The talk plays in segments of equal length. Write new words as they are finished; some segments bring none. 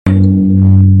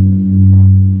Welcome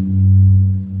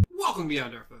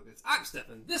Beyond Our Focus. I'm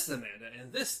Stefan, this is Amanda,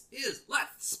 and this is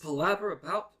Let's Palaver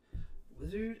About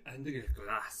Wizard and the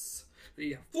Glass,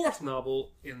 the fourth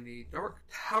novel in the Dark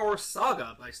Tower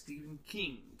saga by Stephen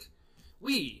King.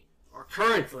 We are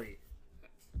currently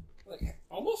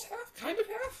almost half, kind of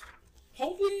half,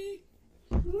 hopefully,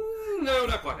 no,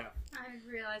 not quite half. I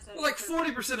realized that. We're like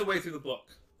 40% of the way through the book,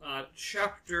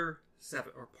 Chapter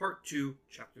 7, or Part 2,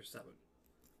 Chapter 7.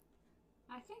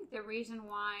 I think the reason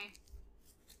why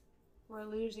we're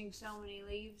losing so many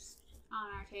leaves on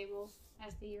our table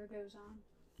as the year goes on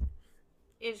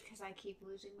is because I keep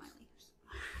losing my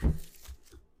leaves.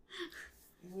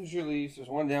 Lose your leaves. There's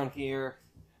one down here.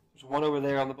 There's one over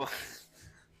there on the book.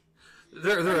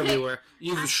 they're everywhere.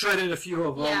 You've shredded a few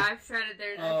of them. Yeah, I've shredded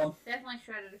theirs. I've definitely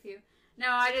shredded a few. No,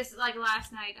 I just, like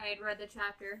last night, I had read the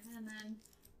chapter, and then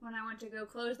when I went to go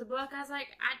close the book, I was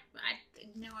like, I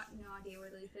no idea where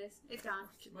the leaf is. It's gone. I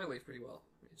keep my leaf pretty well.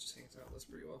 It just hangs out this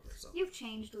pretty well for itself. You've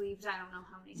changed leaves, I don't know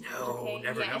how many times. No, okay?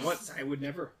 never. Yes. Not once. I would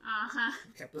never. Uh-huh.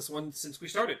 I've kept this one since we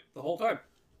started, the whole time.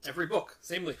 Every book,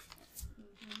 same leaf.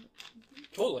 Mm-hmm.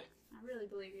 Totally. I really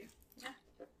believe you. Yeah.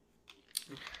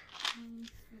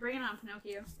 Bring it on,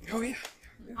 Pinocchio. Oh, yeah.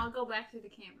 I'll go back to the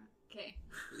camera. Okay.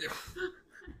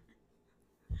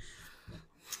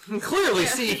 You can clearly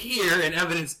see here in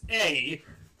evidence A.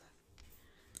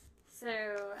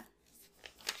 So,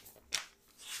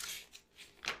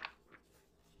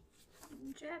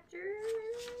 chapter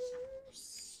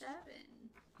 7.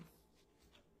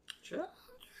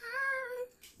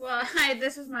 Well,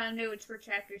 this was my notes for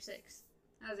chapter 6.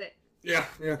 That was it. Yeah.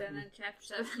 Then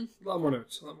chapter 7. A lot more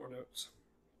notes.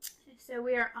 So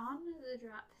we are on the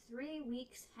drop. 3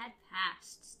 weeks had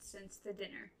passed since the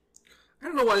dinner. I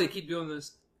don't know why they keep doing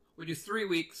this. We do 3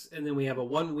 weeks, and then we have a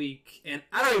 1 week, and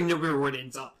I don't even remember where it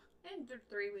ends up. And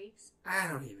 3 weeks. I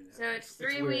don't even know. So it's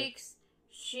 3 weeks.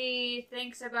 She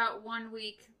thinks about 1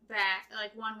 week back,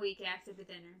 like 1 week after the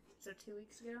dinner. So 2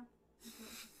 weeks ago?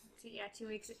 Yeah, 2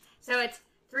 weeks. So it's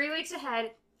 3 weeks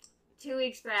ahead, 2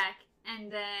 weeks back,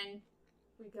 and then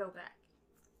we go back.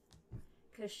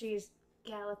 Because she's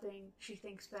galloping, she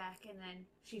thinks back, and then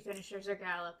she finishes her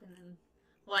gallop, and then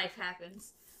life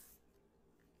happens.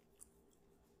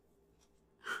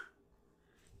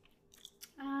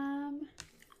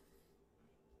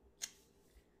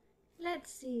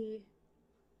 Let's see.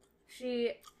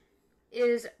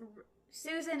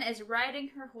 Susan is riding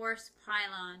her horse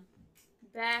Pylon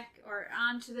back or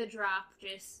onto the drop,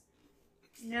 just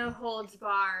no holds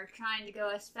barred, trying to go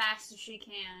as fast as she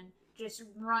can, just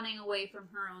running away from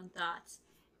her own thoughts.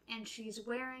 And she's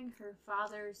wearing her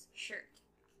father's shirt,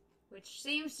 which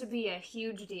seems to be a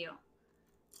huge deal.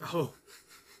 Oh.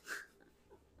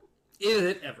 Is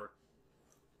it ever?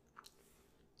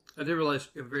 I did realize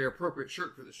a very appropriate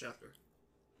shirt for this chapter.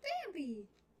 Bambi!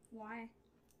 Why?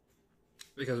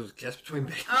 Because it was a kiss between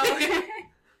Bambi. Oh.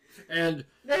 And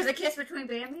there's a kiss between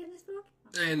Bambi in this book?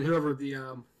 And whoever the,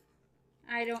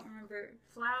 I don't remember.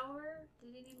 Flower?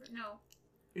 Did he name her? No.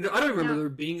 You know, I don't remember there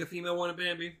being a female one in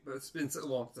Bambi, but it's been so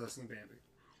long since I've seen Bambi. I don't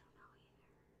know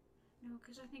either. No,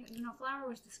 because I think, Flower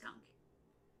was the skunk.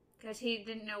 Because he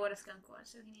didn't know what a skunk was,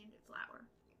 so he named it Flower.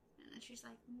 And then she's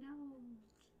like, no,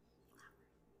 Flower.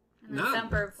 And then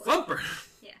Thumper. Thumper!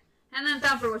 Yeah. And then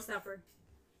Thumper was Thumper.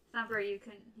 Thumper, you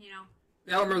can, Yeah,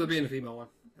 I don't remember there being a female one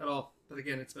at all. But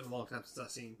again, it's been a long time since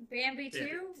I've seen Bambi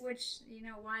 2, which,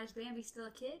 why is Bambi still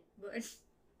a kid? But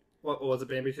what was it,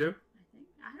 Bambi 2?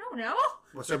 I don't know.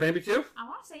 Was there Bambi 2? I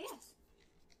want to say yes.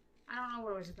 I don't know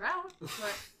what it was about,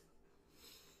 but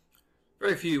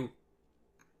very few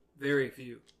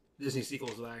Disney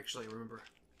sequels that I actually remember.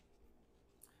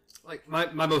 Like,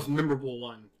 my most memorable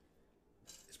one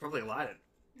is probably Aladdin.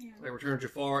 Yeah. Like Return of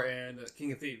Jafar and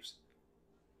King of Thieves.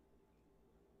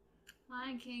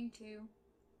 Lion King 2.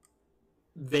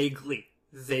 Vaguely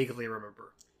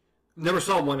remember. Never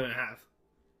saw 1.5.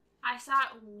 I saw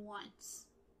it once.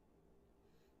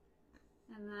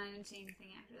 And then I didn't see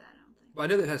anything after that, I don't think. But I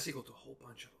know they had a sequel to a whole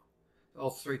bunch of them. All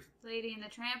 3. Lady and the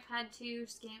Tramp had 2.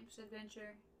 Scamp's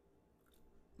Adventure.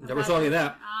 Never saw any of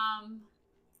that.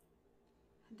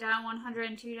 Down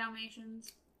 102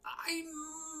 Dalmatians. I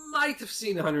might have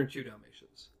seen 102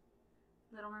 Dalmatians.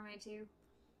 Little Mermaid 2.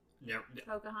 Nope.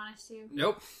 Pocahontas 2.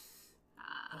 Nope.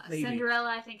 Cinderella,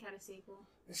 I think, had a sequel.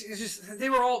 It's just, they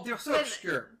were so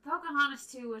obscure. Pocahontas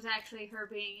 2 was actually her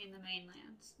being in the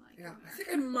mainland. Like, yeah, I think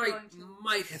I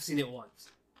might have seen it once.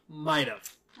 Might have.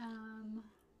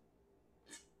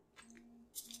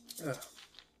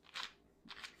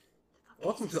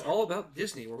 Welcome to All About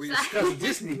Disney, where we discuss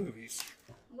Disney movies.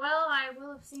 Well, I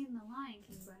will have seen The Lion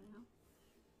King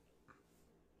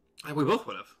by We both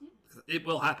would have. It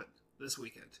will happen this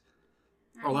weekend.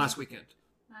 Or last weekend.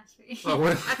 Last week. Oh,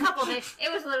 a couple days.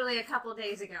 It was literally a couple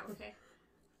days ago. Okay.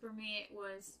 For me, it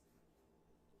was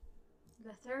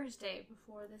the Thursday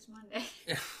before this Monday.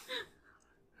 Yeah.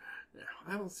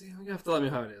 I will see. You have to let me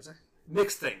know how it is.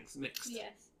 Mixed things. Mixed.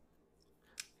 Yes.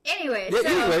 Anyway, yeah, so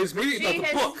anyways, maybe about the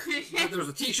has, book. There was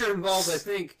a T-shirt involved, I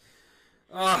think.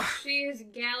 She is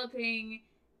galloping,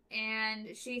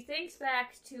 and she thinks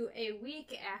back to a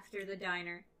week after the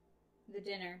dinner.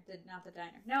 Not the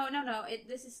diner. No.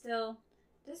 This is still...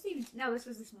 This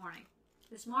was this morning.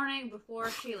 This morning before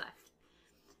she left.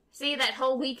 See, that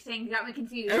whole week thing got me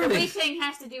confused. The week thing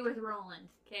has to do with Roland.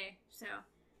 Okay, so...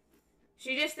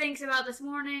 She just thinks about this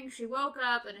morning. She woke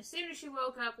up, and as soon as she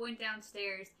woke up, went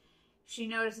downstairs, she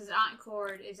notices Aunt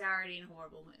Cord is already in a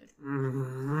horrible mood.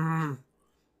 Mm-hmm.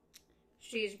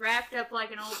 She's wrapped up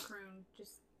like an old croon.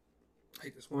 Just... I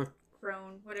hate this woman.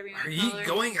 Crone, whatever you want Are to call you her.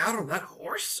 going out on that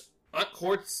horse? Aunt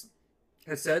Cord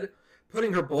has said,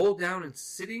 putting her bowl down and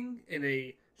sitting in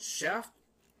a shaft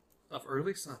of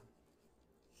early sun.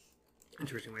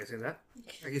 Interesting way of saying that.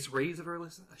 I guess rays of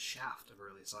early sun? A shaft of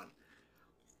early sun.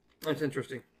 That's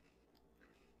interesting.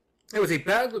 It was a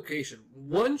bad location.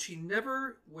 One she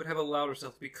never would have allowed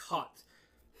herself to be caught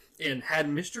in had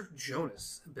Mr.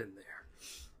 Jonas been there.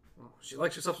 Well, she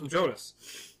likes herself some Jonas.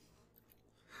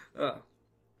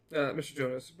 Mr.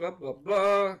 Jonas, blah, blah,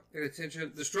 blah. Pay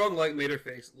attention. The strong light made her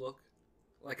face look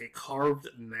like a carved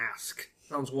mask.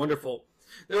 Sounds wonderful.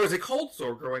 There was a cold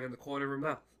sore growing in the corner of her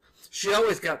mouth. She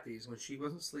always got these when she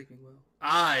wasn't sleeping well.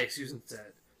 Aye, Susan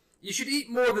said. You should eat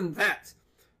more than that.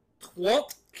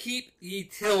 'Twon't keep ye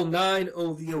till 9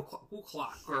 o' the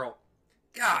o'clock, girl.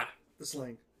 God, the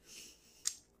slang.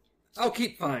 I'll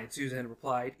keep fine, Susan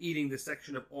replied, eating the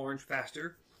section of orange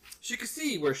faster. She could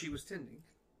see where she was tending.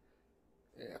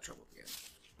 Yeah, trouble again.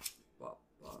 Blah,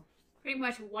 blah. Pretty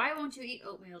much, why won't you eat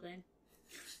oatmeal then?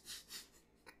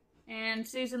 And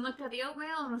Susan looked at the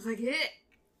oatmeal and was like, "Eh."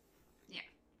 Yeah.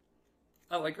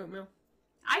 I like oatmeal.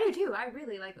 I do too. I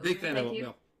really like oatmeal. Big fan of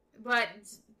oatmeal. But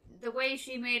the way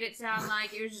she made it sound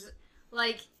like it was just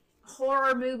like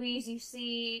horror movies you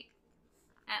see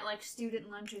at like student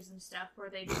lunches and stuff, where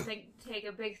they just take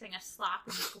a big thing of slop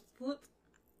and just go whoop,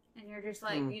 and you're just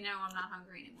like, I'm not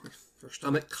hungry anymore. Her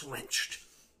stomach clenched.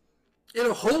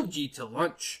 It'll hold ye till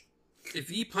lunch.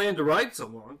 If ye plan to ride so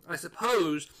long, I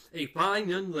suppose a fine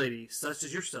young lady such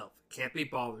as yourself can't be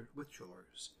bothered with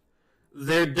chores.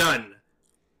 They're done.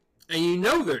 And you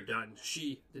know they're done,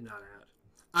 she did not add.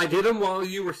 I did 'em while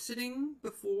you were sitting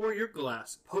before your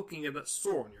glass, poking at that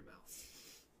sore on your mouth.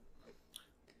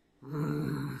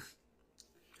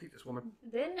 Hate this woman.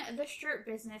 Then the shirt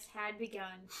business had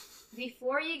begun.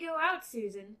 Before you go out,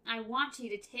 Susan, I want you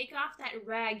to take off that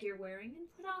rag you're wearing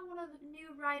and put on one of the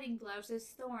new riding blouses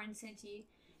Thorne sent you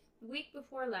the week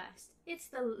before last. It's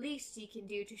the least you can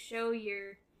do to show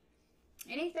your...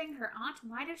 Anything her aunt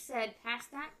might have said past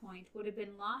that point would have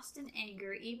been lost in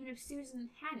anger even if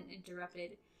Susan hadn't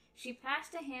interrupted. She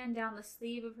passed a hand down the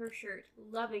sleeve of her shirt,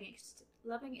 loving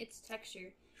its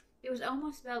texture. It was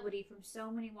almost velvety from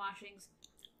so many washings.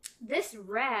 This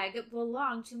rag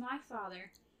belonged to my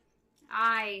father.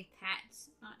 Aye, Pat,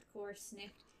 Aunt Cord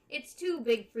sniffed. It's too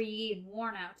big for ye and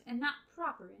worn out, and not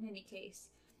proper in any case.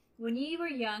 When ye were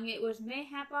young, it was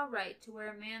mayhap all right to wear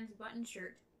a man's button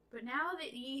shirt, but now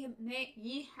that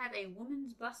ye have a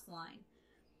woman's bust line.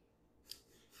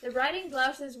 The riding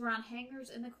blouses were on hangers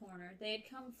in the corner. They had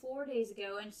come 4 days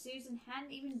ago, and Susan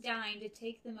hadn't even deigned to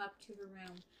take them up to her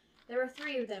room. There were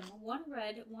 3 of them, one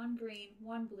red, one green,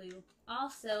 one blue, all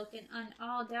silk and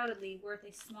undoubtedly worth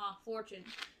a small fortune.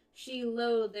 She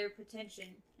loathed their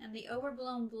pretension, and the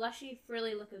overblown, blushy,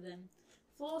 frilly look of them.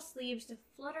 Full sleeves to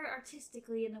flutter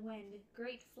artistically in the wind,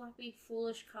 great floppy,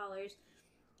 foolish collars,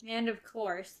 and, of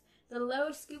course, the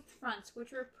low scooped fronts,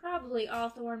 which were probably all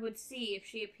Thorne would see if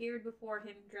she appeared before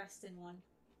him dressed in one,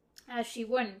 as she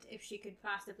wouldn't if she could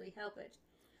possibly help it.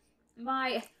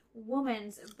 My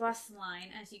woman's bust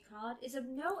line, as you call it, is of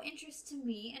no interest to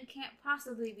me and can't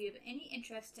possibly be of any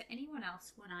interest to anyone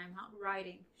else when I'm out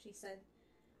riding,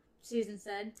 Susan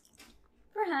said.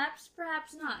 Perhaps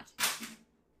not.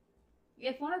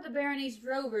 If one of the barony's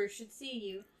drovers should see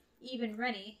you, even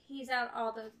Rennie, he's out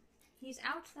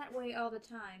that way all the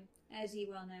time, as ye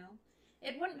well know.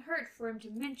 It wouldn't hurt for him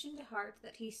to mention to Hart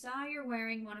that he saw you're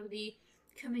wearing one of the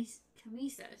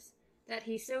camisas that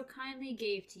he so kindly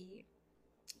gave to ye.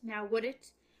 Now would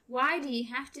it? Why do ye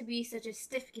have to be such a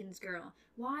stiffkins girl?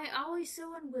 Why always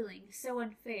so unwilling, so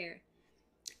unfair?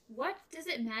 What does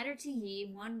it matter to ye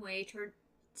one way to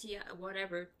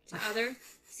other?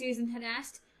 Susan had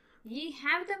asked. Ye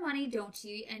have the money, don't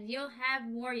ye? And you'll have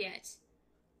more yet.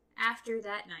 After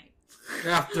that night.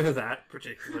 After that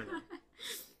particular night.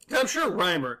 I'm sure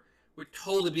Reimer would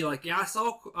totally be like, yeah,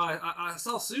 I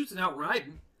saw Susan out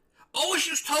riding. Oh,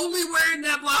 she was totally wearing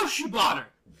that blouse you bought her.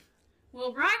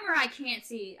 Well, Reimer I can't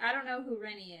see. I don't know who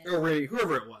Rennie is. Or Rennie,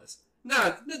 whoever it was.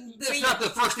 No, that's not the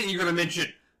first thing you're going to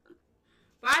mention.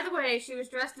 By the way, she was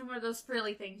dressed in one of those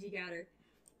frilly things you got her.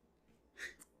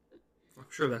 I'm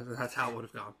sure that's how it would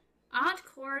have gone. Aunt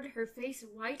Cord, her face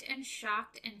white and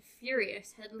shocked and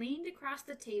furious, had leaned across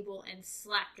the table and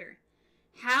slapped her.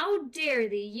 How dare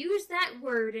thee use that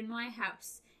word in my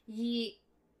house, ye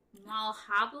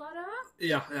Malhablada?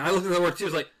 Yeah, I looked at the word too, I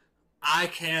was like, I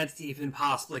can't even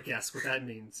possibly guess what that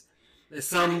means. It's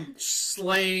some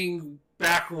slang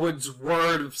backwoods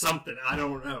word of something. I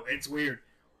don't know. It's weird.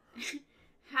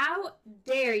 How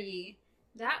dare ye?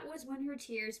 That was when her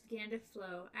tears began to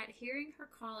flow at hearing her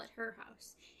call at her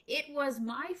house. It was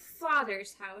my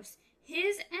father's house,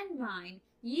 his and mine.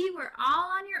 Ye were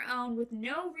all on your own with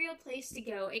no real place to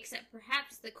go except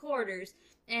perhaps the quarters,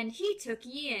 and he took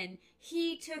ye in.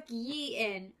 He took ye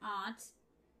in, Aunt.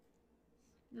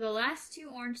 The last 2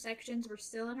 orange sections were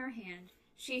still in her hand.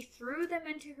 She threw them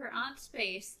into her aunt's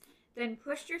face, then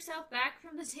pushed herself back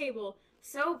from the table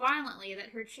so violently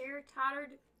that her chair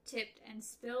tottered, tipped, and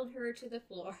spilled her to the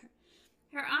floor.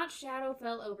 Her aunt's shadow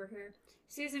fell over her.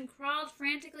 Susan crawled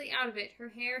frantically out of it, her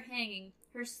hair hanging,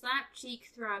 her slapped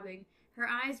cheek throbbing, her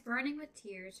eyes burning with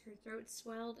tears, her throat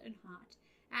swelled and hot.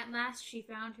 At last she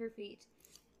found her feet.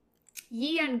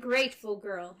 Ye ungrateful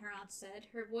girl, her aunt said.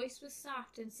 Her voice was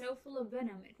soft and so full of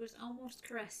venom it was almost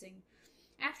caressing.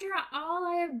 After all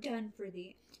I have done for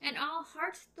thee, and all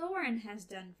Hartthorne has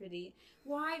done for thee,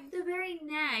 why, the very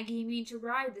nag ye mean to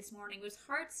ride this morning was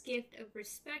Hart's gift of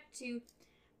respect to—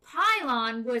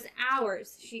 Pylon was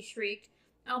ours, she shrieked,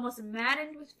 almost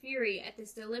maddened with fury at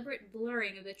this deliberate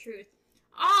blurring of the truth.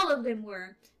 All of them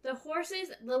were. The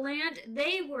horses, the land,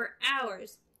 they were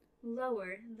ours.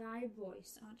 Lower thy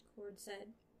voice, Aunt Cord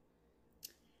said.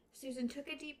 Susan took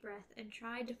a deep breath and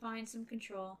tried to find some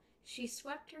control. She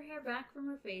swept her hair back from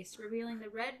her face, revealing the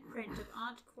red print of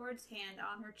Aunt Cord's hand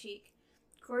on her cheek.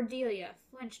 Cordelia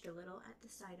flinched a little at the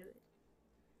sight of it.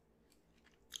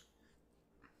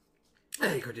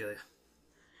 Hey, Cordelia.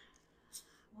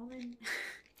 Woman.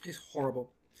 He's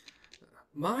horrible.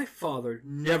 My father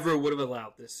never would have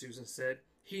allowed this, Susan said.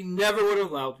 He never would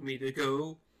have allowed me to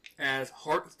go as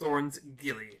Hartthorne's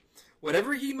gilly.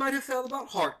 Whatever he might have felt about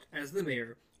Hart as the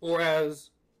mayor, or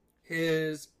as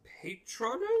his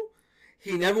patrono,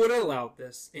 he never would have allowed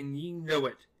this, and ye know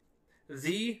it.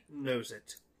 Thee knows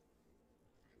it.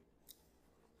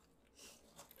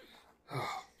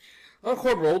 Oh. Aunt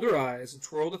Cord rolled her eyes and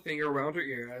twirled a finger around her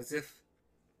ear as if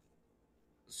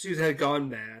Susan had gone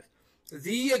mad.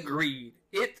 Thee agreed.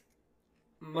 It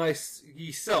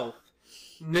myself,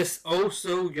 miss oh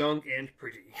so young and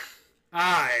pretty.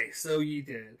 Aye, so ye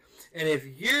did. And if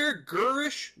ye're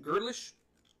girlish,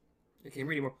 I can't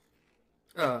read anymore.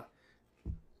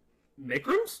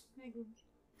 Makrums?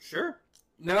 Sure.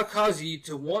 Now cause ye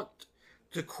to want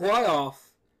to cry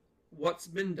off what's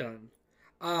been done.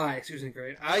 Aye, Susan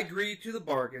cried. I agreed to the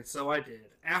bargain, so I did.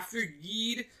 After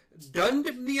ye'd done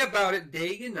me about it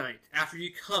day and night, after ye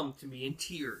come to me in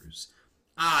tears.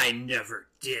 I never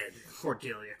did,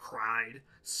 Cordelia cried,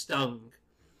 stung.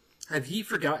 Have ye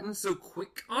forgotten so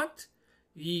quick, Aunt?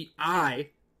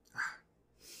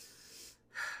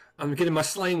 I'm getting my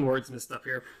slang words mixed up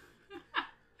here.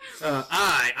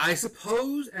 I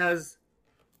suppose as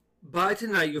by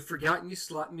tonight you've forgotten you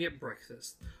slapped me at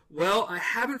breakfast. Well, I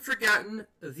haven't forgotten,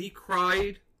 thee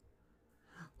cried.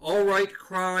 All right,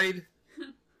 cried.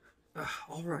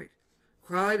 All right.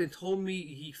 Cried and told me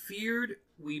he feared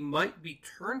we might be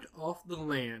turned off the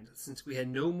land, since we had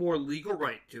no more legal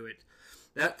right to it,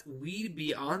 that we'd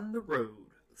be on the road.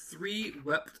 Thee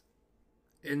wept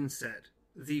and said,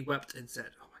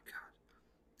 oh my God.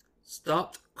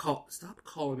 Stop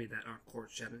calling me that, Aunt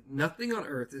Cord shouted. Nothing on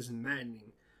earth is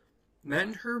maddened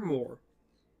her more.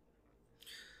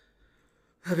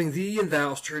 Having thee and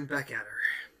thous turned back at her.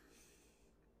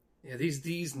 Yeah, these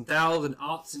thees and thous and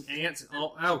oughts and ants and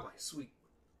all. Oh, my sweet.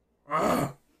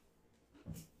 Ugh.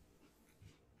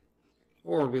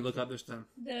 Or we look up this time.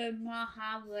 The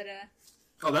Mahablada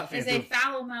Oh, that is a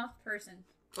foul-mouthed person.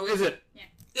 Oh, is it?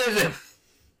 Yeah. Is it?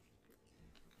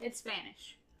 It's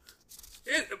Spanish.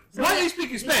 Why are you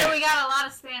speaking Spanish? So we got a lot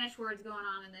of Spanish words going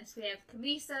on in this. We have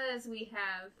camisas, we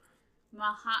have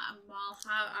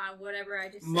whatever I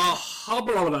just said.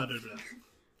 Mahablada.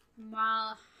 Mahablada?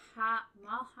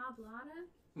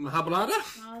 Mahablada?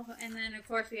 And then, of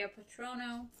course, we have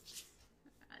Patrono.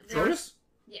 Patronus?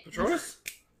 Yeah. Patronus?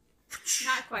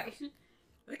 Not quite.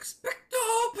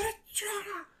 Expecto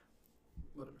Patronum!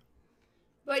 Whatever.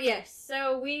 But yes,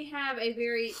 so we have a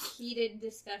very heated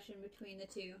discussion between the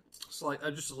two. It's like,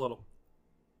 just a little.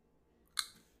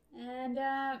 And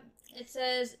it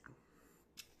says,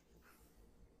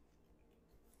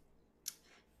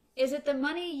 "Is it the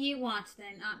money ye want,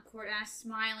 then?" Aunt Cord asked,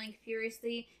 smiling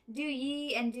furiously. Do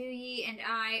ye, and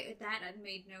I... That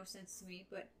made no sense to me,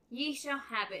 but ye shall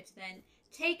have it, then.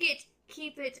 Take it,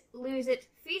 keep it, lose it,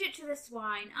 feed it to the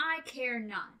swine, I care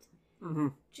not. Mm-hmm.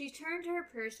 She turned to her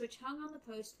purse, which hung on the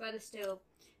post by the stove.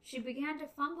 She began to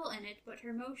fumble in it, but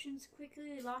her motions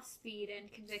quickly lost speed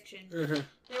and conviction. Mm-hmm.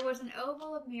 There was an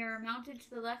oval of mirror mounted to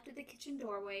the left of the kitchen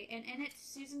doorway, and in it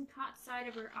Susan caught sight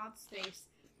of her aunt's face.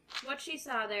 What she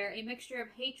saw there, a mixture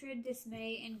of hatred,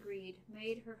 dismay, and greed,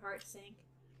 made her heart sink.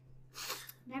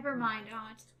 "Never mind,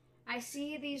 Aunt. I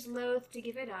see thee's loath to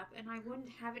give it up, and I wouldn't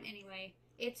have it anyway.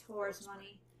 It's whore's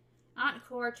money." Aunt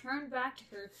Cora turned back to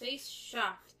her, face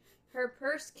shocked, her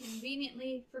purse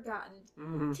conveniently forgotten.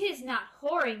 Mm-hmm. "'Tis not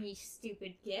whoring, ye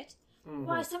stupid git. Mm-hmm.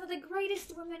 Why, some of the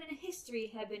greatest women in history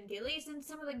have been gillies, and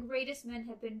some of the greatest men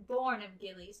have been born of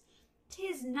gillies.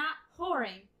 'Tis not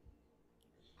whoring."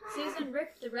 Susan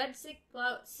ripped the red silk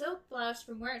blouse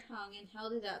from where it hung and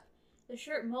held it up. The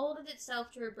shirt molded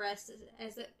itself to her breast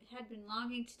as it had been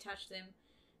longing to touch them.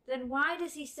 "Then why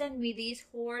does he send me these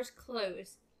whore's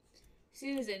clothes?"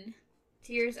 Susan,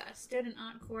 tears stood in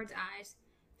Aunt Cord's eyes.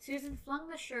 Susan flung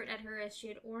the shirt at her as she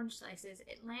had orange slices.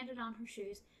 It landed on her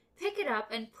shoes. "Pick it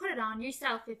up and put it on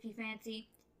yourself if you fancy.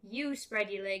 You spread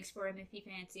your legs for him if you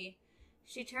fancy."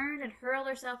 She turned and hurled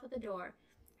herself at the door.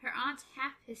 Her aunt's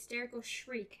half-hysterical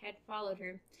shriek had followed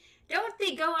her. "Don't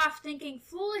thee go off thinking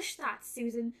foolish thoughts,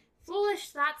 Susan. Foolish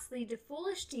thoughts lead to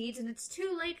foolish deeds, and it's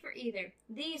too late for either.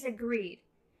 Thee's agreed."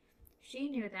 She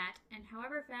knew that, and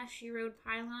however fast she rode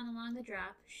Pylon along the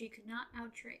drop, she could not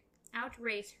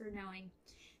outrace her knowing.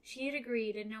 She had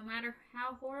agreed, and no matter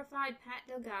how horrified Pat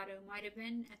Delgado might have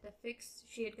been at the fix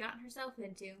she had gotten herself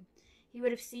into, he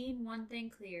would have seen one thing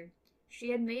clear.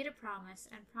 She had made a promise,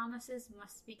 and promises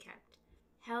must be kept.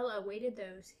 Hell awaited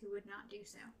those who would not do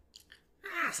so.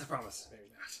 It's a promise. Maybe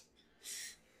not.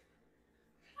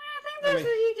 I think that's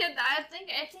what you can. I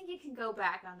think you can go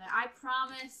back on that. I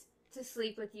promise to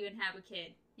sleep with you and have a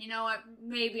kid. You know what?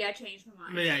 Maybe I changed my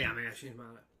mind. Yeah, maybe I changed my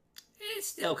mind. It's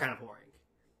still kind of boring.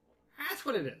 That's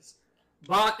what it is.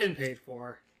 Bought and paid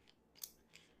for.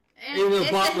 And even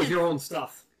though bought with your own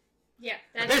stuff. Yeah.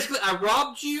 Basically, I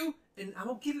robbed you, and I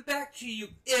will give it back to you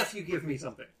if you give me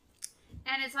something.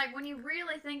 And it's like, when you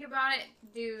really think about it,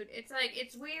 dude, it's like,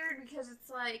 it's weird because it's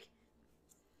like,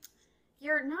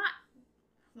 you're not,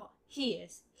 well, he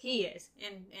is.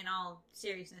 In all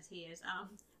seriousness, he is.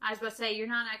 I was about to say, you're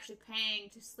not actually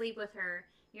paying to sleep with her.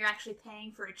 You're actually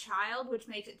paying for a child, which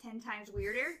makes it 10 times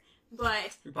weirder.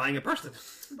 But you're buying a person.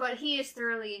 But he is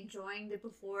thoroughly enjoying the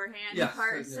beforehand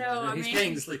part. Yeah, so yeah, I he's mean,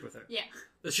 paying to sleep with her. Yeah.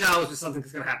 The child is just something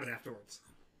that's going to happen afterwards.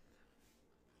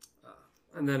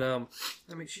 And then, I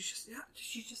mean, she's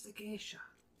just a geisha.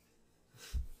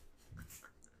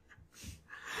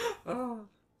 Oh.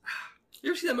 You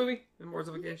ever see that movie, Memoirs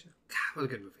of a Geisha? God, what a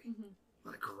good movie. Mm-hmm.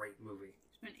 What a great movie.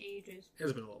 It's been ages.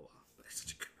 It's been a little while, but it's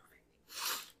such a good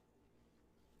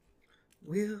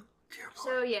movie. Will, dear Lord.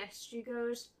 So, yes,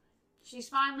 she's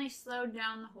finally slowed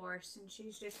down the horse, and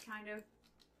she's just kind of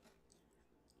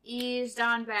eased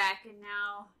on back, and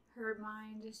now her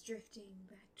mind is drifting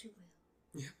back to Will.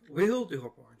 Yeah, Will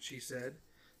Dearborn, she said,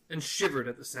 and shivered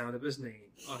at the sound of his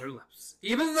name on her lips,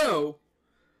 even though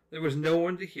there was no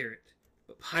one to hear it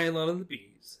but Pylon and the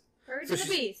bees. Birds and the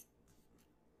bees.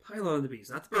 Pylon and the bees,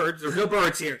 not the birds. There's no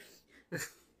birds here.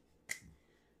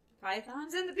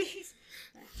 Pythons and the bees.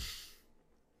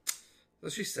 So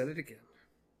she said it again.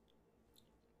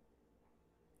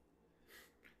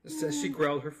 It says she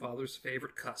growled her father's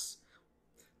favorite cuss.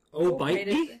 Oh, bite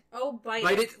me? Oh, bite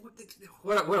it. it.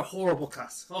 What a horrible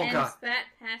cuss. Oh, and God. spat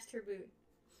past her boot.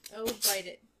 Oh, bite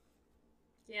it.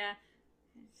 Yeah.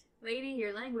 Lady,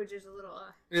 your language is a little,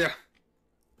 yeah.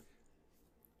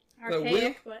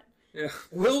 archaic, but... Yeah.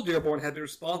 Will Dearborn had been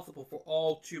responsible for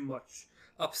all too much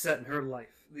upset in her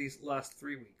life these last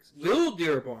 3 weeks. Will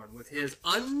Dearborn, with his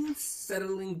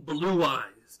unsettling blue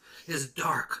eyes, his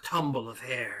dark tumble of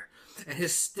hair, and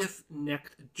his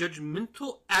stiff-necked,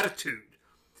 judgmental attitude.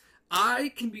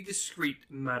 I can be discreet,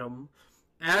 madam.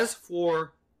 As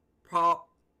for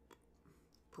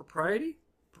propriety,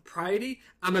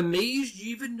 I'm amazed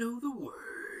you even know the word.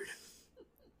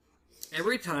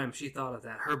 Every time she thought of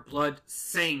that, her blood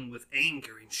sang with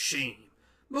anger and shame.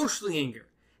 Mostly anger.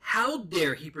 How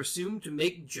dare he presume to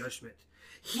make judgment?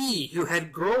 He who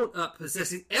had grown up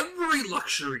possessing every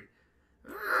luxury.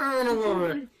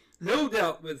 No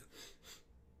doubt with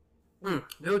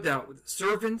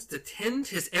servants to tend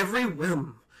his every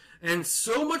whim, and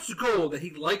so much gold that he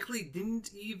likely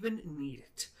didn't even need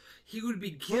it. He would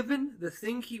be given the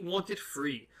thing he wanted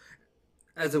free,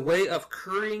 as a way of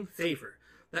currying favor.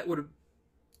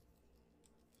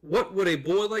 What would a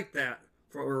boy like that,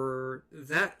 for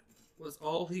that was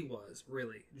all he was,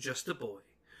 really, just a boy,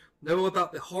 know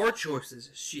about the hard choices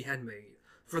she had made?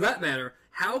 For that matter,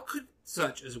 how could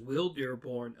such as Will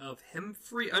Dearborn of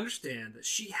Hemfree understand that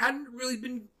she hadn't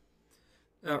really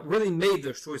made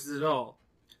those choices at all,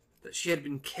 that she had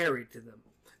been carried to them,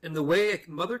 in the way a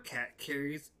mother cat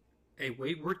carries a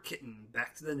wayward kitten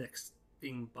back to the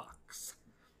nesting box,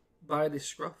 by the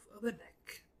scruff of the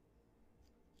neck?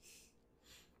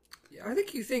 Yeah, I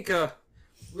think you think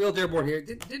Will Dearborn here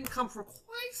didn't come from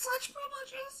quite such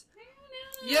privileges.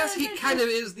 Yes, he kind of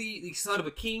is the son of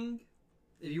a king.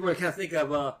 If you want to kind of think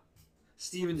of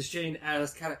Stephen Deschain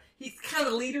as he's kind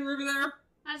of the leader over there.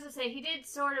 I was going to say, he did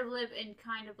sort of live in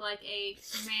kind of like a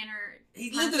manor.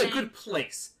 He lived in a good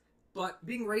place, but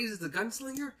being raised as a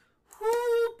gunslinger,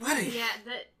 whoo, buddy. Yeah,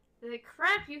 the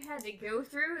crap you had to go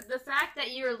through, the fact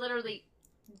that you were literally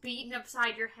beaten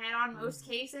upside your head on most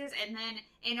cases, and then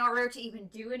in order to even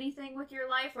do anything with your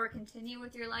life or continue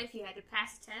with your life, you had to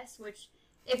pass a test, which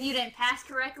if you didn't pass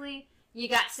correctly, you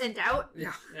got sent out.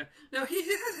 Yeah. No, he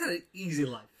has had an easy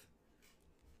life.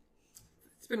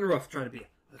 It's been rough trying to be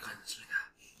a gunslinger.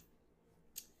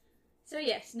 So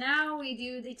yes, now we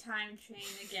do the time chain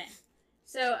again.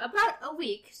 So about a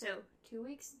week, so 2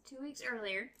 weeks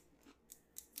earlier,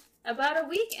 about a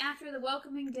week after the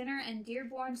welcoming dinner and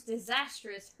Dearborn's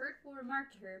disastrous, hurtful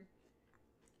remark to her,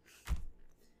 I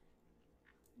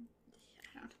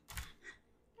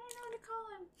don't know what to call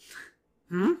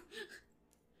him.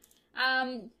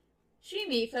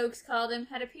 Shimi, folks called him,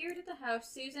 had appeared at the house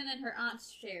Susan and her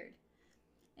aunts shared.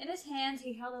 In his hands,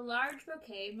 he held a large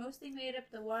bouquet, mostly made up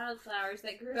of the wildflowers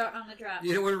that grew out on the drops.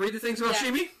 You don't want to read the things about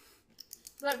Shimi?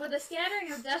 But with a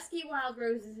scattering of dusky wild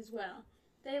roses as well.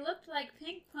 They looked like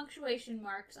pink punctuation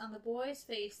marks on the boy's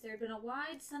face. There had been a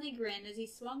wide, sunny grin as he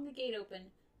swung the gate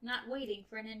open, not waiting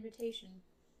for an invitation.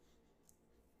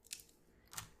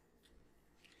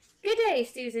 Good day,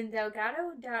 Susan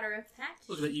Delgado, daughter of Pat.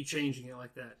 Look at you changing it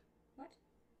like that. What?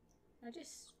 What do you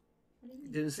mean?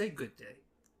 It didn't say good day.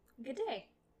 Good day.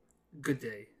 Good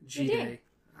day. Good day. Day.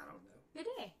 I don't know. Good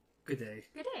day. Good day.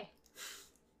 Good day.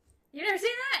 You never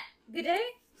seen that? Good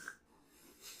day?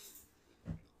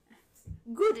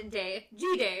 Good day.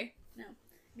 G-day. No.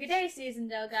 Good day, Susan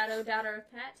Delgado, daughter of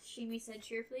Pat, Shimi said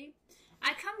cheerfully.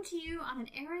 I come to you on an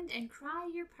errand and cry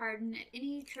your pardon at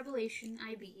any troublation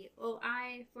I be. For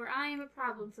I am a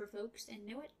problem for folks, and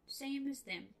know it same as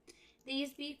them.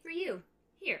 These be for you.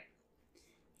 Here.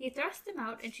 He thrust them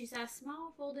out, and she saw a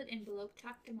small folded envelope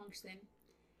tucked amongst them.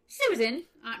 Susan,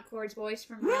 Aunt Cord's voice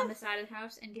from around the side of the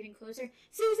house, and getting closer.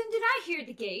 Susan, did I hear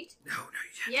the gate? No, you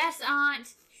didn't. Yes,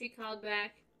 Aunt, she called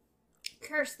back.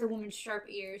 Curse the woman's sharp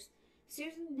ears.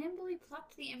 Susan nimbly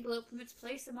plucked the envelope from its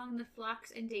place among the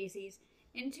phlox and daisies.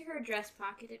 Into her dress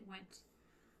pocket it went.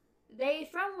 They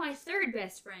from my third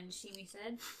best friend, Shimi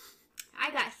said.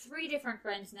 I got 3 different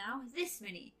friends now, this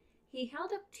many. He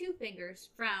held up 2 fingers,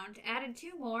 frowned, added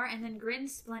 2 more, and then grinned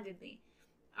splendidly.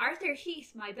 Arthur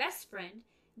Heath, my best friend,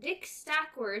 Dick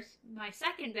Stockworth, my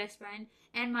second best friend,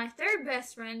 and my third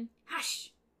best friend...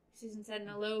 Hush! Susan said in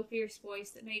a low, fierce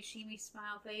voice that made Shimi's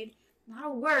smile fade. Not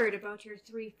a word about your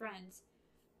 3 friends.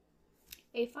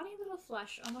 A funny little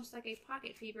flush, almost like a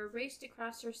pocket fever, raced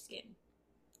across her skin.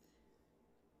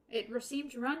 It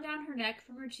seemed to run down her neck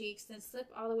from her cheeks, then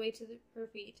slip all the way to her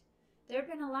feet. There had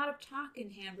been a lot of talk in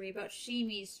Hambry about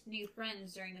Shimi's new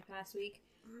friends during the past week.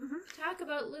 Talk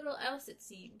about little else, it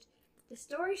seemed. The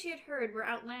stories she had heard were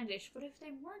outlandish, but if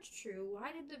they weren't true,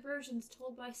 why did the versions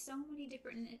told by so many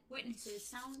different witnesses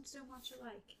sound so much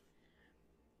alike?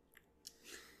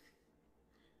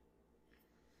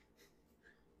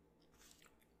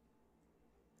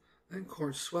 Then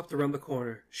Cord swept around the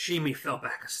corner. Shimi fell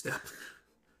back a step.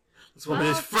 This woman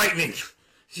is frightening.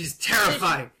 She's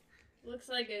terrifying. Looks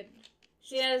like it.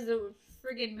 She has a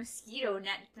friggin' mosquito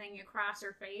net thing across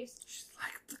her face. She's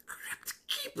like the Crypt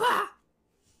Keeper.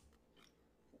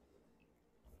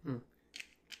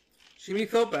 Shimi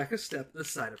fell back a step at the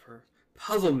sight of her.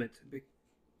 Puzzlement. Where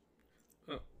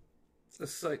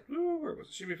was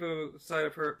it? Shimi fell at the sight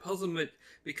of her. Puzzlement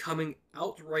becoming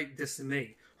outright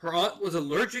dismay. Her aunt was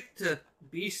allergic to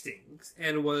bee stings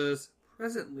and was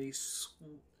presently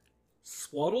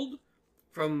swaddled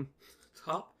from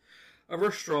top of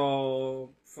her straw.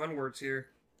 Fun words here.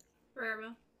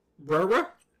 Brera?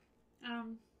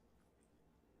 Um,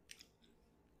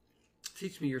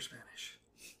 Teach me your Spanish.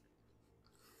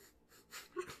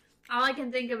 all I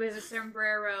can think of is a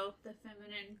sombrero, the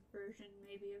feminine version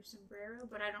maybe of sombrero,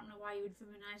 but I don't know why you would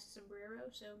feminize a sombrero,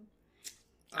 so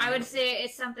I would say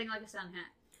it's something like a sun hat.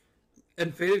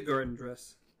 And faded garden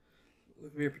dress.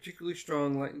 With me a particularly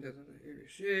strong, light and airy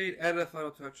shade. Added a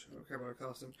final touch. I don't care about her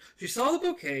costume. She saw the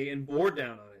bouquet and bore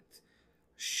down on it.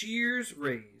 Shears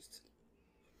raised.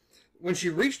 When she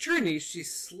reached her niche, she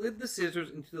slid the scissors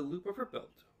into the loop of her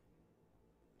belt.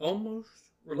 Almost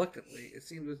reluctantly, it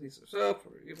seemed to herself,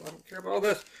 I don't care about all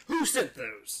this. Who sent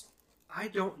those? I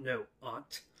don't know,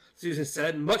 Aunt, Susan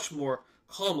said, much more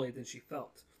calmly than she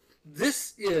felt.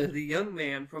 This is the young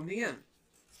man from the inn.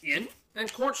 Inn?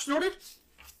 And Court snorted.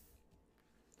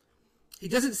 He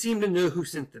doesn't seem to know who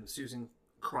sent them, Susan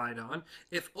cried on.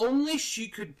 If only she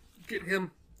could get him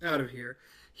out of here.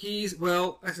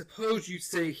 Well, I suppose you'd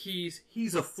say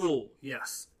he's a fool,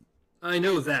 yes. I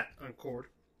know that, Uncord.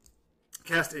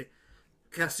 Cast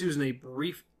Susan a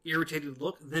brief, irritated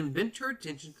look, then bent her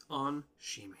attention on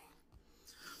Shimi.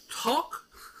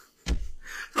 Talking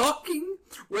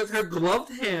with her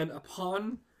gloved hand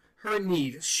upon her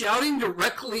knees, shouting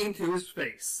directly into his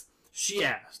face, she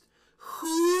asked,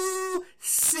 "Who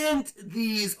sent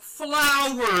these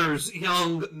flowers,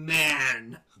 young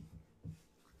man?"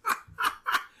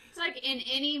 It's like in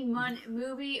any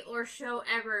movie or show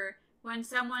ever, when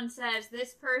someone says,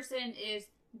 this person is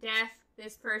deaf,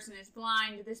 this person is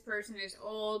blind, this person is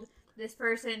old, this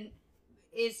person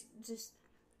is just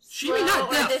slow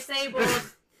or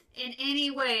disabled in any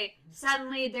way,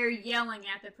 suddenly they're yelling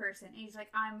at the person. And he's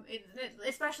like,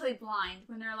 especially blind,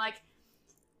 when they're like,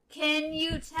 can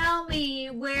you tell me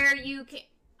where you can...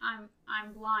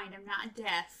 I'm blind, I'm not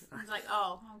deaf. I was like,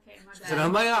 oh, okay, my bad. Said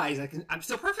on my eyes, I'm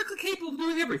still perfectly capable of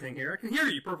doing everything here. I can hear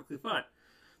you perfectly fine.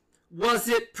 Was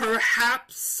it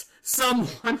perhaps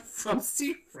someone from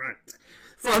Seafront?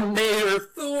 From Mayor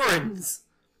Thorns?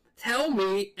 Tell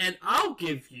me, and I'll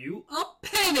give you a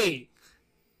penny!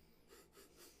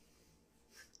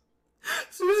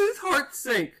 Susan's heart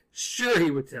sank. Sure he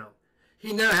would tell.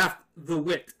 He now have the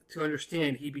wit to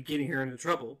understand he'd be getting her into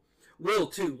trouble. Will,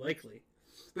 too, likely.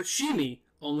 But Shimi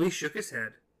only shook his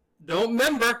head. Don't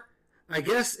remember. I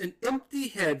guess an empty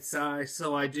head sigh,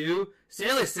 so I do.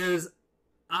 Stanley says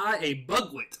I a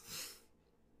bugwit.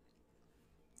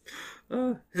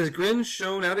 His grin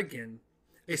shone out again.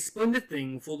 A splendid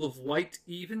thing full of white,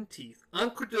 even teeth.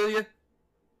 Aunt Cordelia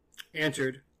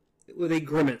answered with a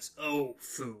grimace. Oh,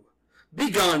 foo. Be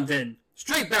gone, then.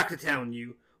 Straight back to town,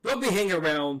 you. Don't be hanging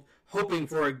around hoping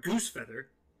for a goose feather.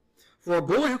 For a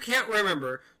boy who can't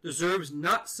remember deserves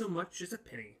not so much as a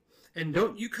penny. And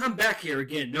don't you come back here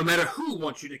again, no matter who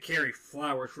wants you to carry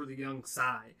flowers for the young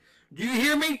Sai. Do you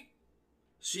hear me?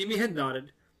 Shimi had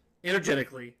nodded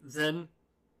energetically. Then,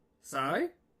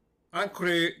 Sai?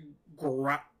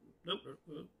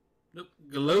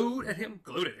 Glowed at him.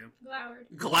 Glowered.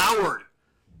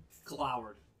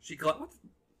 She glowered. What?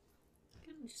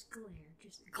 Just glared.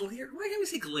 Glared? Why can't we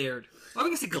say glared? Why would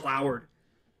we say glowered?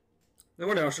 No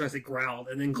one else trying to say growled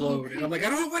and then glowed. And I'm like, I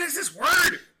don't know, what is this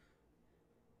word?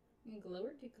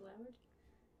 Glowered?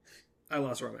 I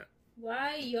lost where I'm at.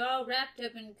 Why you all wrapped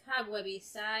up in cobwebby,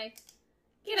 Sai?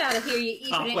 Get out of here, you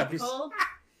evening cold.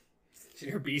 She's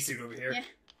in her bee suit over here. Yeah.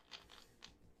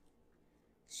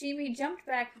 Shimi jumped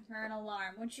back from her in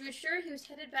alarm. When she was sure he was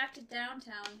headed back to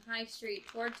downtown, High Street,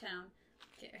 toward town,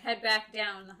 head back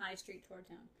down the High Street toward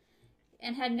town,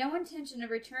 and had no intention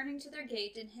of returning to their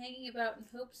gate and hanging about in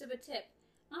hopes of a tip,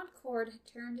 Aunt Cord had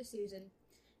turned to Susan.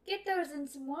 Get those in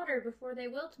some water before they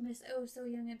wilt, Miss Oh So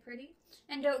Young and Pretty,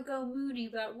 and don't go moony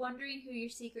about wondering who your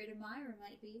secret admirer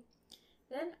might be.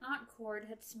 Then Aunt Cord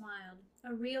had smiled,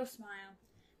 a real smile.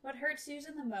 What hurt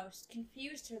Susan the most,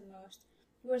 confused her the most,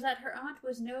 was that her aunt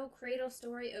was no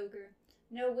cradle-story ogre,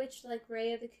 no witch like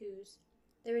Rhea the Coos.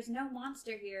 There is no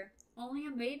monster here, only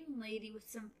a maiden lady with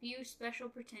some few special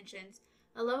pretensions,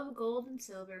 a love of gold and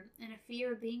silver, and a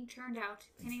fear of being turned out,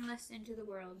 penniless, into the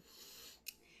world.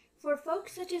 For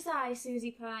folks such as I,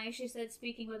 Susie Pye, she said,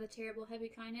 speaking with a terrible heavy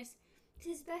kindness,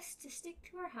 'tis best to stick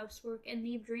to our housework and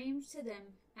leave dreams to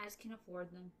them as can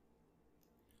afford them.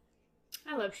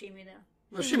 I love Shimi, though.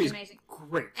 Well, Shimi's amazing.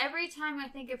 Great. Every time I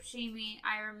think of Shimi,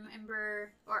 I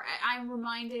remember, or I'm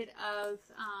reminded of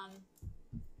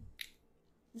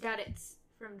Duddits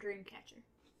from Dreamcatcher.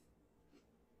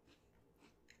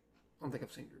 I don't think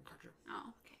I've seen Dreamcatcher.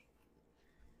 Oh, okay.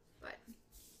 But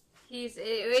he was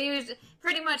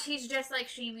pretty much, he's just like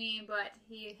Shimi, but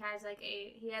he has a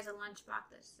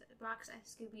lunchbox that has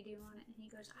Scooby-Doo on it, and he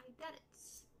goes, I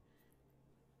Duddits.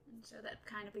 And so that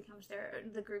kind of becomes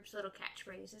the group's little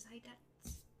catchphrase is like that.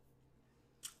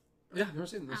 Yeah, I've never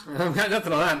seen this. I've got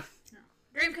nothing on that. No.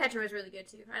 Dreamcatcher was really good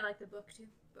too. I like the book too.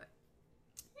 But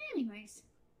anyways,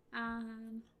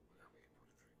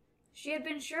 she had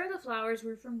been sure the flowers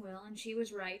were from Will, and she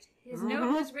was right. His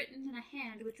note was written in a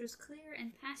hand which was clear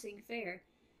and passing fair.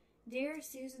 Dear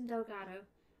Susan Delgado,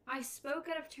 I spoke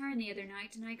out of turn the other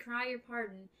night, and I cry your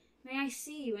pardon. May I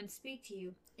see you and speak to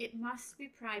you? It must be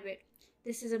private.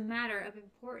 This is a matter of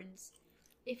importance.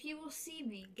 If you will see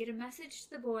me, get a message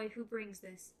to the boy who brings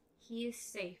this. He is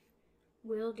safe.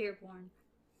 Will Dearborn.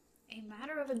 A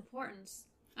matter of importance.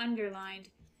 Underlined.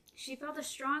 She felt a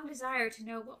strong desire to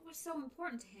know what was so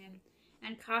important to him,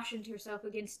 and cautioned herself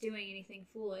against doing anything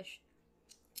foolish.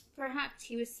 Perhaps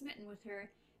he was smitten with her,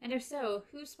 and if so,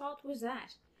 whose fault was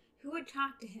that? Who had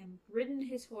talked to him, ridden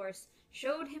his horse,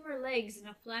 showed him her legs in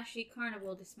a flashy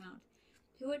carnival dismount?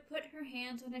 Who had put her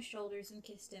hands on his shoulders and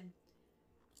kissed him?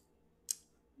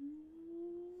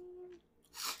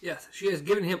 Yes, she has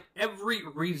given him every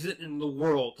reason in the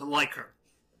world to like her.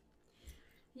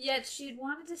 Yet she had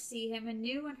wanted to see him, and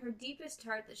knew in her deepest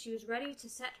heart that she was ready to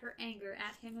set her anger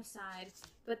at him aside.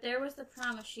 But there was the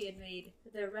promise she had made,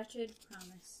 the wretched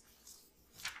promise.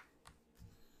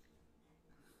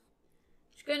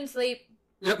 She couldn't sleep.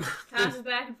 Yep. Tosses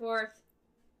back and forth.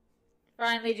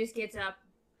 Finally just gets up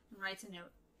and writes a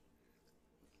note.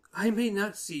 I may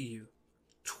not see you.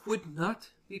 'Twould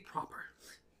not be proper.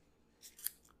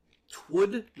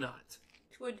 'Twould not.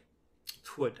 Twould.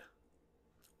 'Twould.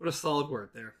 What a solid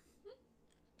word there.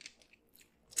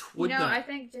 'Twould You know, not. I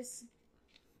think just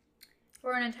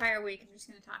for an entire week, I'm just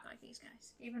going to talk like these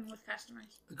guys, even with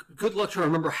customers. Good luck trying to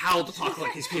remember how to talk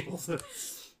like these people.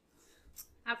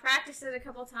 I'll practice it a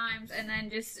couple times, and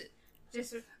then just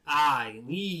I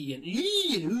and E and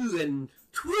E and ooh and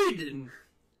twid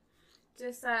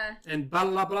and blah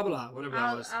blah blah blah whatever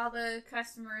that was. all the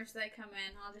customers that come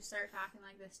in, I'll just start talking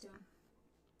like this to them.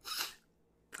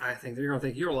 I think they're gonna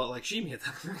think you're a lot like Shimi at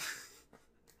that point.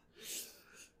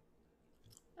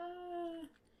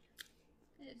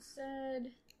 It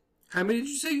said. How many did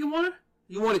you say you wanted?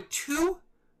 You wanted 2?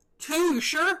 2? You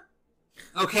sure?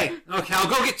 Okay, I'll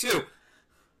go get 2.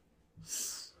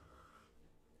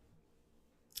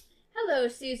 Hello,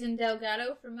 Susan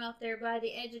Delgado, from out there by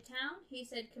the edge of town, he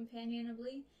said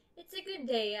companionably. It's a good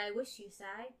day, I wish you, Si.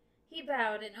 He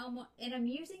bowed in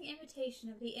amusing imitation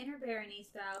of the inner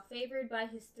Berenice bow favored by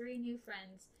his 3 new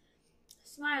friends.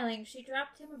 Smiling, she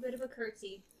dropped him a bit of a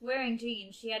curtsy. Wearing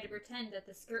jeans, she had to pretend at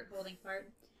the skirt-holding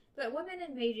part. But women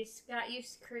and mages got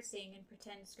used to curtsying in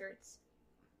pretend skirts.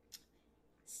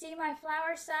 See my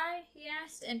flower, Si? He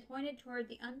asked, and pointed toward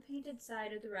the unpainted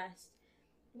side of the rest.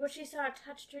 What she saw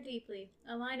touched her deeply,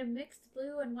 a line of mixed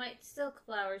blue and white silk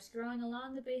flowers growing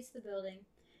along the base of the building.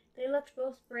 They looked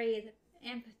both brave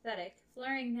and pathetic,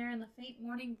 fluttering there in the faint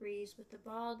morning breeze with the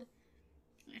bald,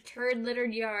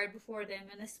 turd-littered yard before them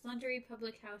and the splintery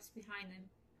public house behind them.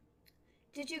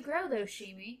 Did you grow those,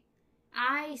 Shimi?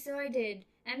 Aye, so I did,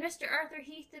 and Mr. Arthur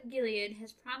Heath of Gilead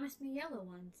has promised me yellow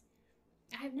ones.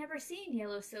 I have never seen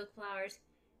yellow silk flowers.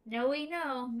 No-y,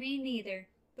 no, me neither.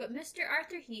 But Mr.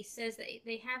 Arthur Heath says that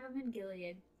they have 'em in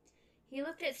Gilead. He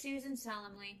looked at Susan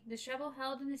solemnly, the shovel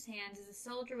held in his hands as a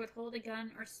soldier would hold a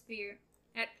gun or spear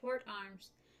at port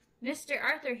arms. Mr.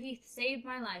 Arthur Heath saved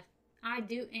my life. I'd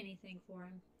do anything for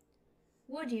him.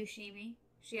 Would you, Shimi?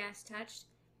 She asked, touched.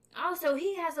 Also,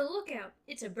 he has a lookout.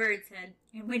 It's a bird's head,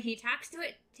 and when he talks to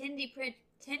it,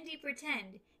 tendy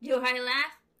pretend. Do I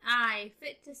laugh? Aye,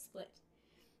 fit to split.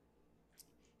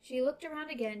 She looked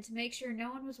around again to make sure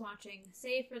no one was watching,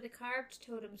 save for the carved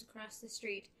totems across the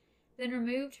street, then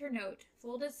removed her note,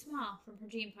 folded small, from her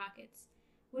jean pockets.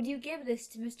 Would you give this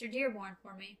to Mr. Dearborn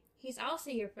for me? He's also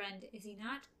your friend, is he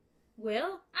not?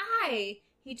 Will? Aye!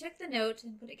 He took the note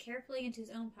and put it carefully into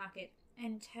his own pocket.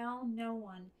 And tell no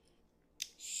one.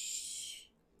 Shh,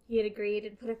 he had agreed,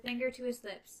 and put a finger to his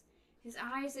lips. His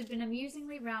eyes had been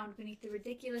amusingly round beneath the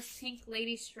ridiculous pink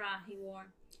lady straw he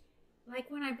wore.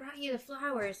 Like when I brought you the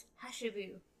flowers,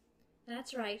 Hushaboo.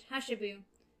 That's right, Hushaboo.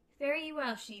 Fare you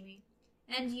well, Shimi.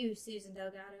 And you, Susan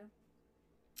Delgado.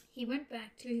 He went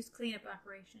back to his cleanup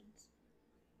operations.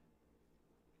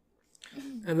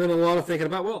 And then a lot of thinking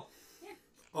about Will. Yeah.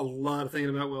 A lot of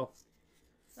thinking about Will.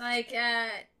 Like,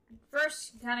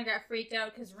 first kind of got freaked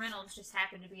out because Reynolds just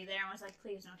happened to be there and was like,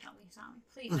 please don't tell me you saw me.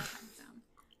 Please don't tell me you saw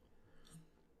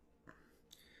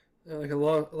me. Like a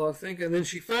lot of thinking. And then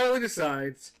she finally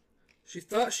decides she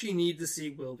thought she needed to see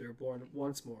Will Dearborn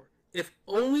once more. If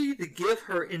only to give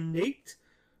her innate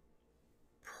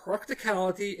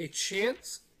practicality a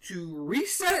chance to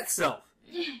reset itself.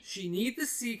 She needed to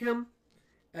see him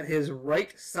at his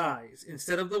right size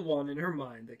instead of the one in her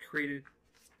mind that created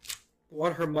the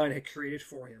one her mind had created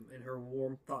for him in her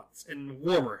warm thoughts and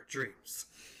warmer dreams.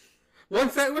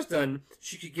 Once that was done,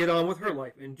 she could get on with her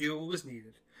life and do what was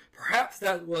needed. Perhaps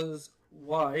that was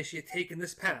why she had taken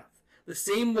this path, the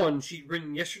same one she'd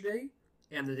ridden yesterday,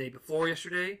 and the day before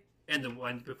yesterday, and the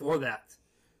one before that.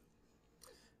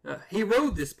 He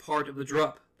rode this part of the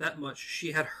drop, that much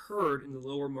she had heard in the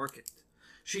lower market.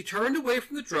 She turned away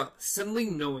from the drop, suddenly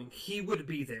knowing he would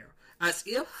be there, as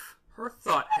if her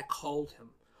thought had called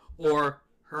him, or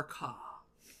her ka.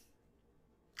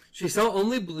 She saw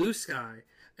only blue sky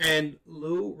and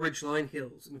low ridgeline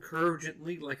hills, and curved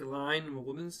gently like a line of a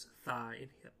woman's thigh and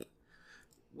hip.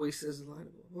 Waist as a line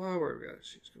of blah blah. Where we got?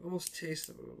 She's almost taste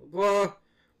of blah blah blah.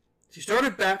 She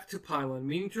started back to Pylon,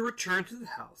 meaning to return to the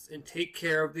house and take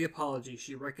care of the apology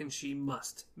she reckoned she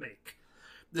must make.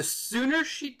 The sooner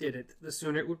she did it, the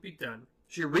sooner it would be done.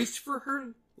 She reached for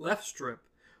her left strip,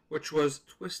 which was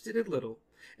twisted a little,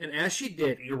 and as she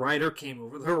did, a rider came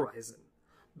over the horizon,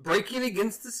 breaking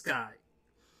against the sky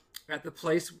at the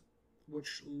place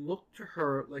which looked to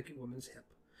her like a woman's hip.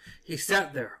 He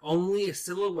sat there, only a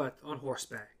silhouette on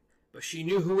horseback, but she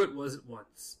knew who it was at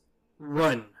once.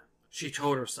 Run, she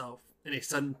told herself in a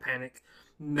sudden panic.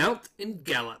 Mount and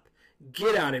gallop.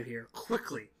 Get out of here,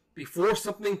 quickly, before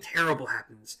something terrible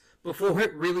happens, before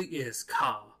it really is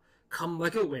Ka, come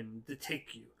like a wind to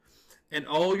take you, and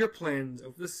all your plans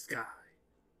over the sky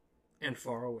and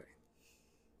far away.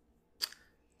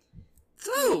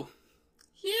 So,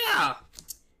 yeah.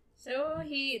 So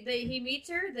he meets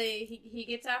her. He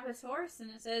gets off his horse,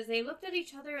 and it says they looked at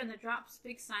each other in the drop's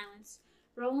big silence.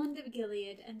 Roland of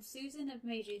Gilead and Susan of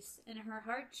Magus. In her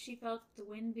heart she felt the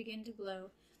wind begin to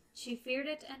blow. She feared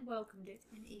it and welcomed it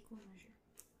in equal measure.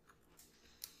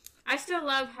 I still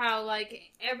love how,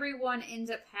 like, everyone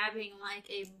ends up having, like,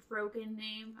 a broken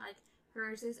name. Like,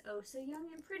 hers is oh so young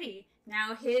and pretty.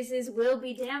 Now his is will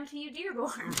be damned to you,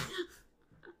 Dearborn.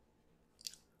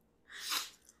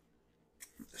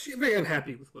 She's very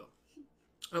unhappy with Will.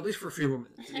 At least for a few more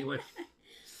minutes, anyway.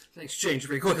 Things change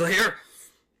very quickly here.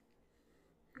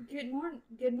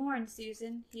 Good morning,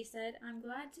 Susan, he said. I'm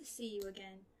glad to see you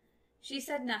again. She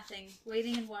said nothing,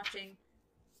 waiting and watching.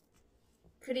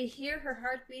 Could he hear her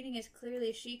heart beating as clearly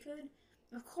as she could?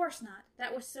 Of course not.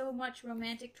 That was so much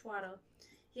romantic twaddle.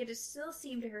 Yet it still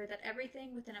seemed to her that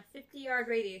everything within a 50-yard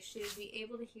radius she would be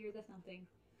able to hear the thumping.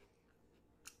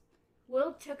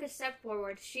 Will took a step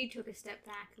forward. She took a step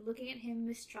back, looking at him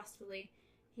mistrustfully.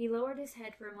 He lowered his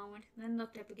head for a moment, then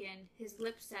looked up again, his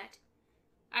lips set.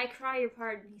 I cry your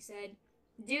pardon, he said.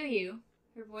 Do you?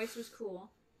 Her voice was cool.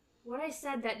 What I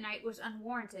said that night was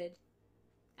unwarranted.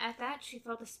 At that she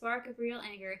felt a spark of real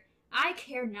anger. I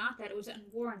care not that it was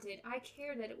unwarranted. I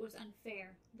care that it was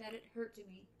unfair, that it hurt to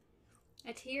me.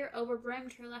 A tear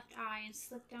overbrimmed her left eye and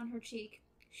slipped down her cheek.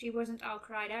 She wasn't all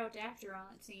cried out after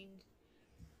all, it seemed.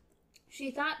 She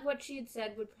thought what she had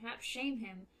said would perhaps shame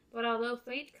him, but although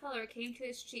faint color came to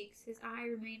his cheeks, his eye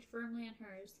remained firmly on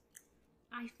hers.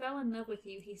 I fell in love with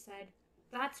you, he said.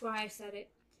 That's why I said it.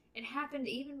 It happened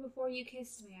even before you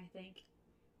kissed me, I think.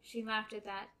 She laughed at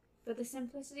that, but the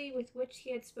simplicity with which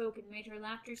he had spoken made her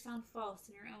laughter sound false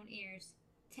in her own ears.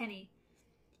 Tenny.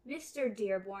 Mr.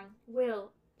 Dearborn,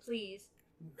 Will, please.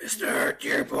 Mr.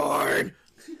 Dearborn!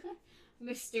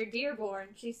 Mr. Dearborn,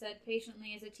 she said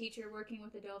patiently as a teacher working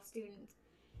with a dull student.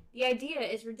 The idea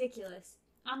is ridiculous.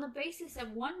 On the basis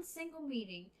of one single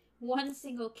meeting, one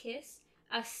single kiss,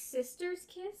 a sister's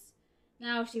kiss?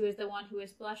 Now she was the one who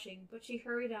was blushing, but she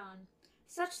hurried on.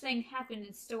 Such things happen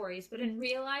in stories, but in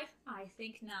real life, I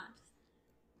think not.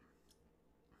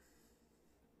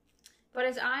 But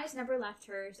his eyes never left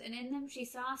hers, and in them she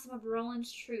saw some of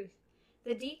Roland's truth,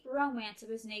 the deep romance of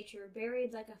his nature,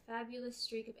 buried like a fabulous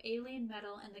streak of alien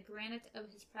metal in the granite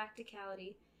of his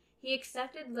practicality. He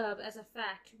accepted love as a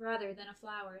fact rather than a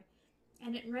flower,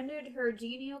 and it rendered her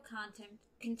genial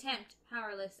contempt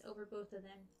powerless over both of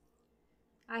them.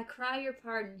 I cry your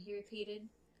pardon, he repeated.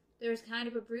 There was kind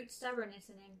of a brute stubbornness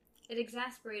in him. It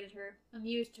exasperated her,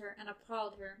 amused her, and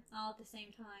appalled her, all at the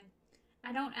same time.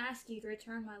 I don't ask you to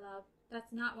return my love.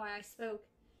 That's not why I spoke.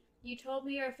 You told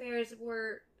me your affairs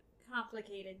were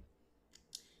complicated.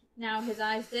 Now his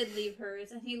eyes did leave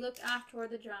hers, and he looked off toward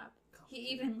the drop. He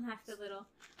even laughed a little.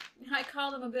 I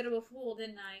called him a bit of a fool,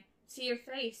 didn't I? See your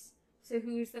face. So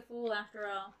who's the fool after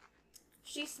all?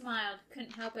 She smiled,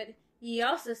 couldn't help it. Ye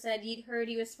also said ye'd heard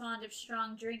he was fond of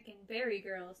strong drink and berry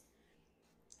girls.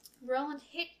 Roland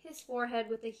hit his forehead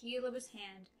with the heel of his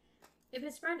hand. If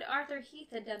his friend Arthur Heath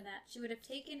had done that, she would have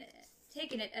taken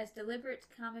it as deliberate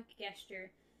comic gesture.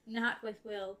 Not with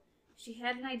Will. She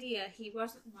had an idea. He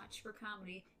wasn't much for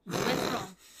comedy. Let's roll.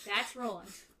 That's rolling.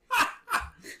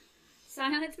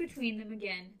 Silence between them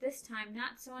again, this time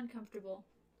not so uncomfortable.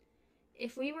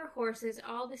 If we were horses,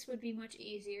 all this would be much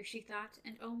easier, she thought,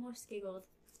 and almost giggled.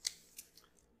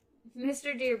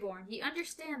 Mr. Dearborn, you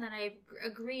understand that I have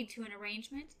agreed to an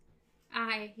arrangement?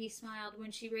 Aye, he smiled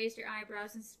when she raised her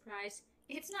eyebrows in surprise.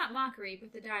 It's not mockery,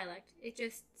 but the dialect. It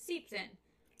just seeps in.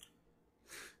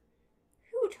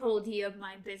 Who told you of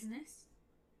my business?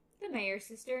 The mayor's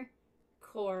sister.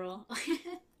 Coral.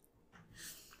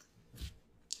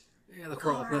 Yeah, the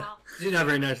Coral. She's not a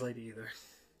very nice lady either.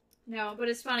 No, but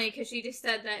it's funny because she just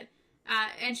said that,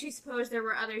 and she supposed there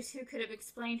were others who could have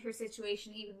explained her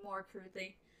situation even more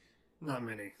crudely. Not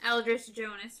many. Eldridge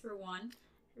Jonas, for one.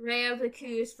 Rhea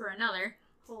Bacchus, for another.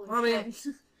 Holy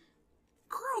shit.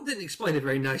 Coral didn't explain it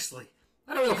very nicely.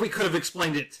 I don't know if we could have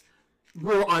explained it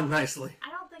more unnicely. I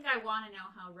don't think I want to know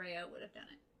how Rhea would have done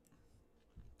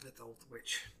it. That old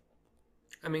witch.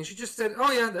 I mean, she just said,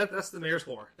 oh yeah, that's the mayor's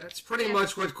whore. That's pretty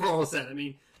much what Coral said. I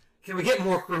mean, can we get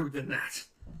more crude than that?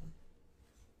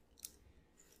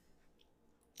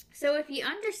 So if you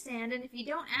understand, and if you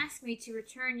don't ask me to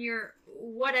return your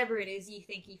whatever it is you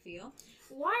think you feel,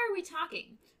 why are we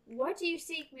talking? What do you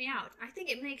seek me out? I think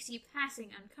it makes you passing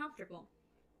uncomfortable.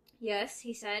 Yes,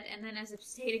 he said, and then as if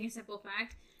stating a simple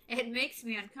fact, it makes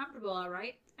me uncomfortable, all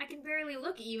right. I can barely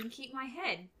look at you and keep my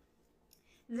head.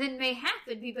 Then mayhap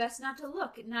it'd be best not to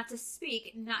look, not to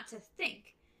speak, not to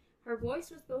think. Her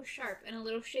voice was both sharp and a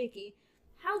little shaky.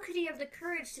 How could he have the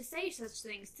courage to say such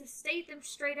things, to state them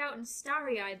straight out and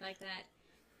starry-eyed like that?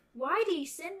 Why do you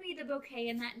send me the bouquet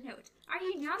and that note? Are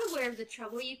you not aware of the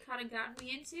trouble you could have gotten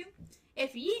me into?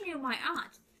 If ye knew my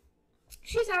aunt,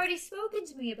 she's already spoken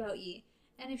to me about ye,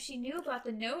 and if she knew about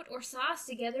the note or saw us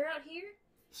together out here...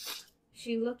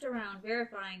 She looked around,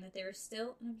 verifying that they were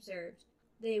still unobserved.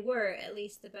 They were, at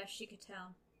least, the best she could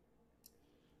tell.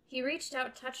 He reached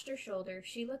out, touched her shoulder.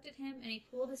 She looked at him, and he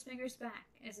pulled his fingers back,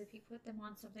 as if he put them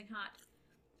on something hot.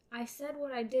 I said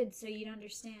what I did so you'd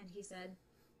understand, he said.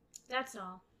 That's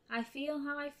all. I feel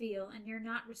how I feel, and you're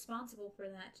not responsible for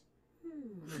that.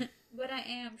 But I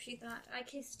am, she thought. I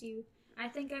kissed you. I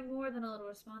think I'm more than a little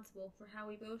responsible for how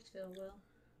we both feel, Will.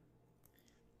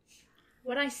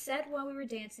 What I said while we were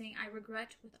dancing, I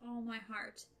regret with all my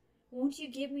heart. Won't you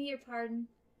give me your pardon?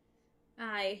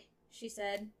 Aye, she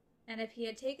said, and if he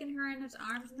had taken her in his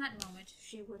arms in that moment,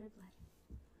 she would have let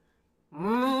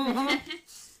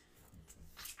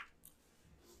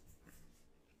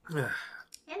him.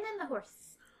 And then the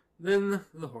horse. Then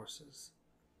the horses.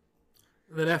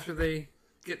 And then after they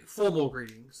get formal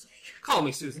greetings. Call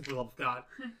me Susan, for the love of God.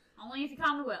 Only if you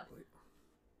call me Will.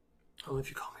 Only if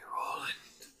you call me Roland.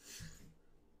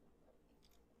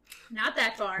 Not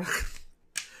that far.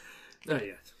 Not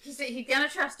yet. He's gonna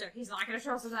trust her. He's not gonna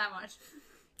trust her that much.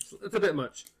 It's a bit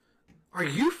much. Are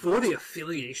you for the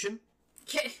affiliation?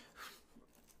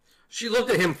 She looked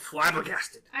at him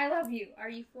flabbergasted. I love you. Are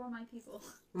you for my people?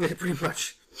 Yeah, pretty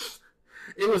much.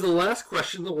 It was the last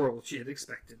question in the world she had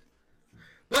expected.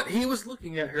 But he was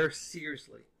looking at her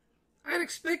seriously. I'd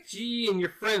expect ye and your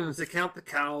friends to count the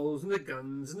cows and the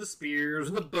guns and the spears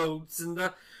and the boats and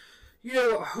the... You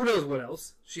know, who knows what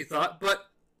else, she thought,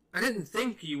 but I didn't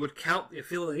think you would count the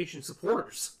affiliation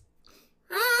supporters.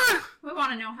 Ah! We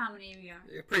want to know how many of you are.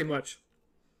 Yeah, pretty much.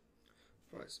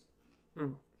 That's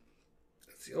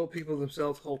the old people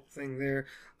themselves, whole thing there.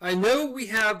 I know we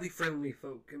have the friendly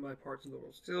folk in my parts of the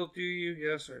world. Still, do you?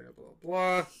 Yes, or blah,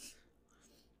 blah.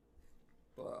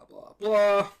 Blah,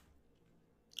 blah,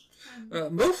 blah.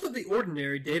 Most of the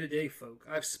ordinary day-to-day folk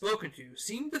I've spoken to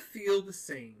seem to feel the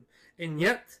same, and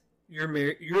yet you're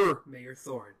Mayor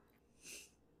Thorne.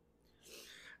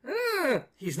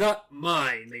 He's not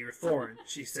my Mayor Thorne,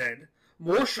 she said,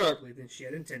 more sharply than she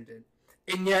had intended.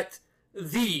 And yet,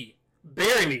 the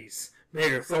Barony's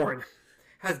Mayor Thorne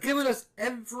has given us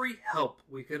every help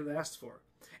we could have asked for,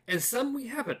 and some we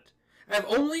haven't. I have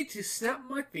only to snap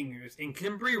my fingers and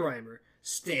Kimbri Reimer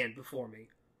stand before me.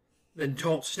 Then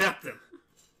don't snap them.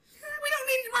 We don't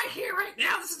need it right here, right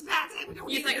now. This is bad. We don't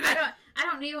need that. I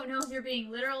don't even know if you're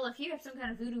being literal. If you have some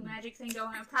kind of voodoo magic thing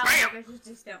going on, probably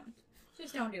just don't.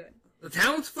 Just don't do it. The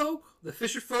townsfolk, the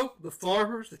fisherfolk, the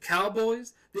farmers, the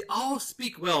cowboys, they all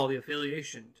speak well of the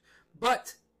affiliation,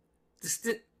 but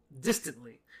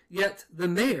distantly. Yet the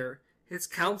mayor, his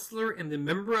counselor, and the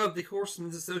member of the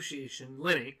Horsemen's Association,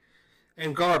 Lenny,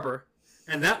 and Garber,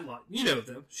 and that lot, you know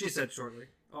them, she said shortly.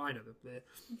 Oh, I know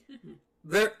them.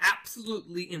 They're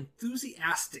absolutely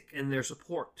enthusiastic in their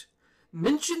support.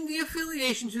 Mention the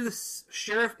affiliation to the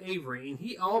Sheriff Avery, and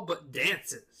he all but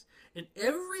dances. In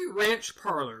every ranch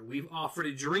parlor we've offered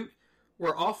a drink,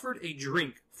 were offered a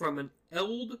drink from an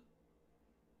eld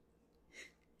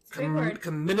commemorative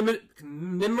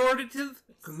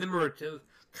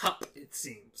cup, it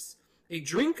seems. A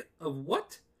drink of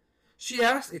what? She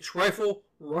asked, a trifle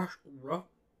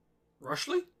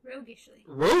rushly?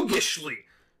 Roguishly.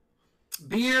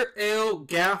 Beer, ale,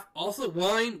 gaff, also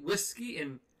wine, whiskey,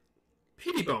 and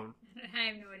pittybone. I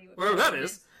have no idea what whatever that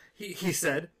is. He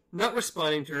said, not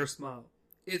responding to her smile.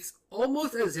 It's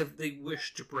almost as if they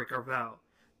wish to break our vow.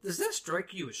 Does that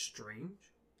strike you as strange?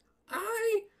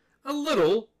 A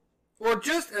little, or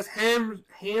just as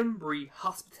Hambry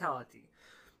hospitality.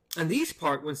 And these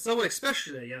part, when someone,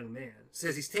 especially a young man,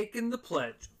 says he's taken the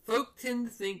pledge, folk tend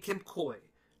to think him coy,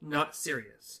 not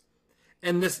serious.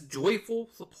 And this joyful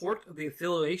support of the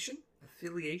affiliation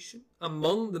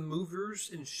among the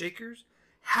movers and shakers,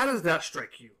 how does that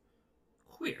strike you?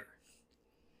 Queer.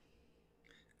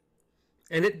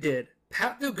 And it did.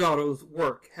 Pat Delgado's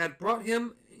work had brought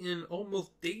him in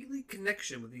almost daily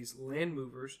connection with these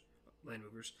landowners, and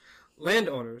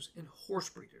horse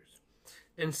breeders.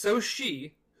 And so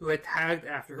she, who had tagged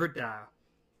after her Dia,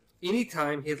 any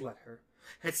time he had let her,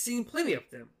 had seen plenty of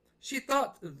them. She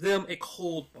thought them a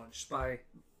cold bunch by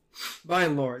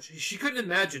and large. She couldn't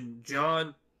imagine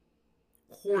John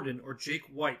Corden or Jake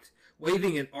White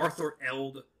waving an Arthur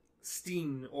Eld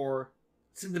Steen or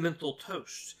Sentimental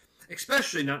Toast,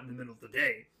 especially not in the middle of the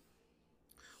day.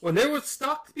 When there was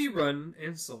stock to be run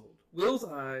and sold, Will's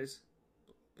eyes...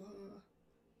 Oh,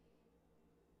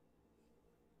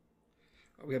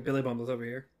 we got Billy Bumbles over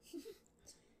here.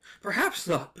 Perhaps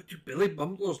not, but do Billy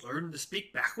Bumblers learn to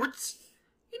speak backwards?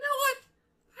 You know what?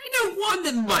 I know one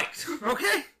that might,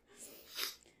 okay?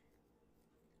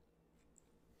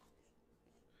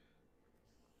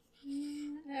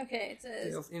 Okay, it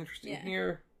says... What's interesting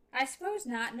here? I suppose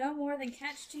not. No more than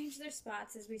cats change their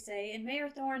spots, as we say, and Mayor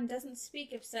Thorne doesn't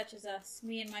speak of such as us,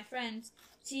 me and my friends,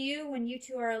 to you when you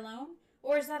two are alone?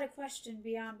 Or is that a question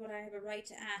beyond what I have a right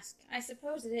to ask? I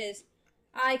suppose it is.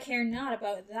 I care not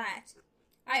about that.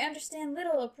 I understand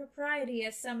little of propriety,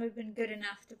 as some have been good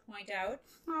enough to point out.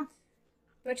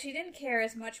 But she didn't care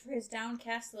as much for his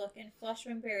downcast look and flush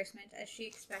of embarrassment as she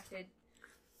expected.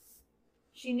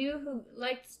 She knew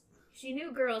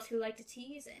girls who liked to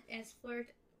tease as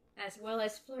well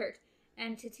as flirt,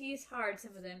 and to tease hard,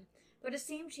 some of them, but it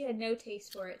seemed she had no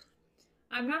taste for it.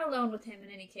 I'm not alone with him in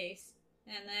any case.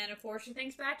 And then, of course, she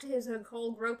thinks back to his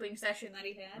whole groping session that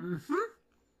he had.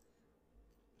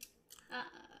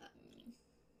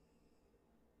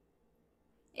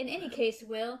 In any case,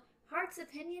 Will, Hart's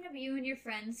opinion of you and your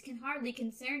friends can hardly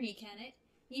concern ye, can it?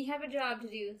 Ye have a job to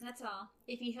do, that's all.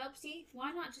 If he helps ye,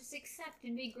 why not just accept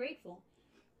and be grateful?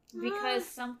 Because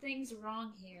something's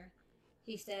wrong here,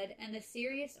 he said, and the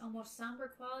serious, almost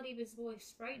somber quality of his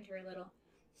voice frightened her a little.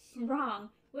 Wrong?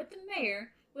 With the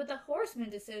mayor? With the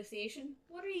Horsemen's Association?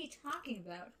 What are ye talking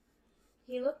about?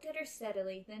 He looked at her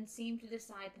steadily, then seemed to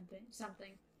decide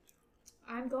something.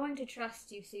 I'm going to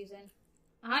trust you, Susan.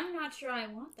 I'm not sure I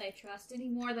want thy trust any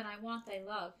more than I want thy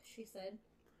love, she said.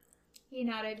 He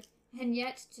nodded. And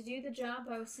yet, to do the job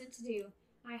I was sent to do,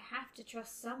 I have to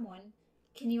trust someone.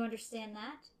 Can you understand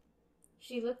that?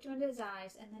 She looked into his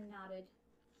eyes and then nodded.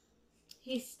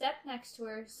 He stepped next to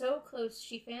her, so close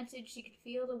she fancied she could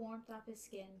feel the warmth off his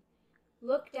skin.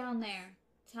 Look down there.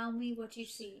 Tell me what you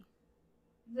see.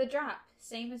 The drop,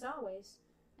 same as always.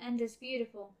 And as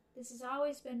beautiful. This has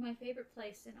always been my favorite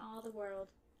place in all the world.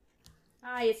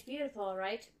 Aye, it's beautiful, all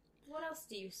right. What else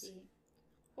do you see?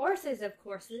 Horses, of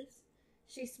courses.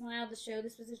 She smiled to show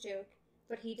this was a joke,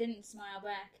 but he didn't smile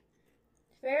back.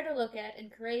 Fair to look at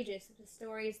and courageous if the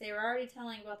stories they were already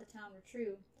telling about the town were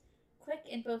true. Quick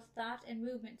in both thought and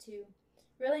movement, too.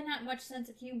 Really not much sense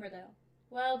of humor, though.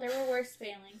 Well, there were worse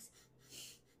failings.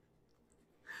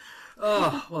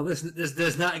 Oh, well, this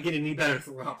does not get any better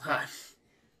throughout time.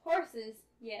 Horses,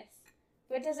 yes.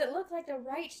 But does it look like the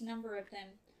right number of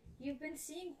them? You've been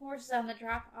seeing horses on the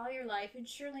drop all your life, and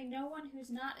surely no one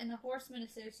who's not in the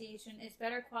Horsemen's Association is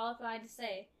better qualified to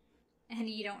say. And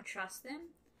you don't trust them?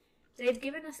 They've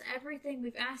given us everything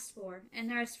we've asked for, and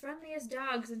they're as friendly as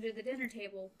dogs under the dinner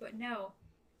table, but no,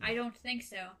 I don't think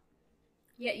so.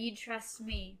 Yet you'd trust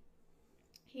me.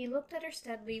 He looked at her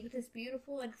steadily with his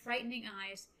beautiful and frightening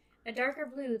eyes, a darker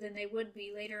blue than they would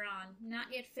be later on, not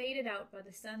yet faded out by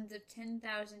the suns of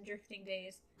 10,000 drifting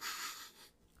days.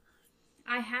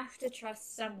 I have to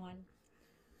trust someone.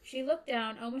 She looked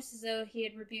down, almost as though he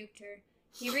had rebuked her.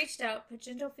 He reached out, put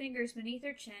gentle fingers beneath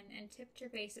her chin, and tipped her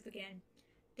face up again.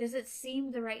 Does it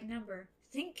seem the right number?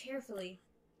 Think carefully.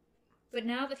 But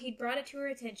now that he'd brought it to her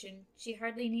attention, she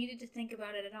hardly needed to think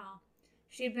about it at all.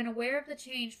 She had been aware of the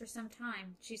change for some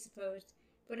time, she supposed,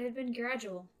 but it had been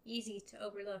gradual, easy to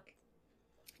overlook.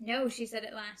 No, she said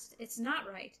at last, it's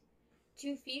not right.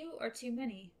 Too few or too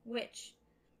many? Which?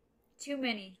 Too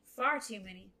many, far too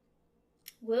many.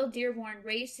 Will Dearborn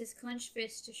raised his clenched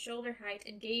fist to shoulder height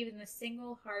and gave them a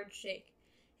single hard shake.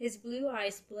 His blue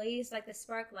eyes blazed like the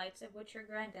sparklights of which her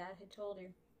granddad had told her.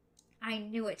 I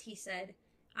knew it, he said.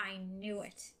 I knew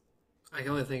it. I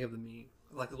can only think of the meme.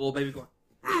 Like a little baby going,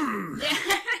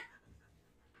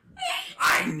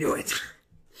 I knew it.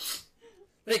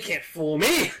 They can't fool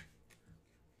me.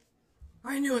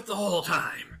 I knew it the whole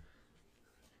time.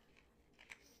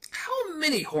 How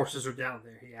many horses are down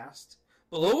there, he asked.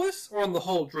 Below us or on the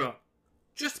whole drum?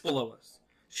 Just below us.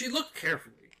 She looked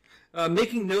carefully,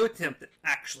 making no attempt to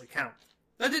actually count.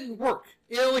 That didn't work.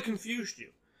 It only confused you.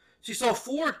 She saw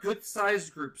 4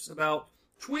 good-sized groups, about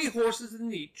 20 horses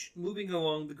in each, moving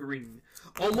along the green,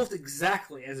 almost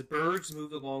exactly as birds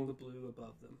moved along the blue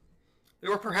above them. There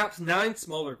were perhaps 9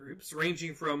 smaller groups,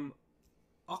 ranging from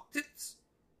octets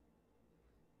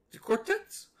to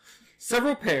quartets.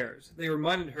 Several pairs. They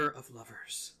reminded her of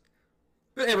lovers.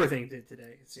 But everything did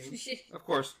today, it seems. Of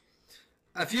course.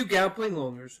 A few galloping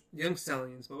loners, young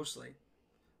stallions mostly.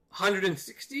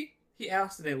 160? He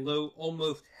asked in a low,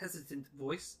 almost hesitant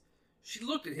voice. She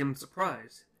looked at him in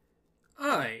surprise.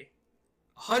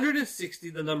 160,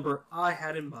 the number I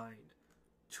had in mind.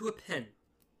 To a pen.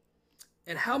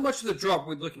 And how much of the drop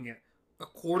were we looking at? A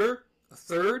quarter? A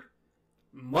third?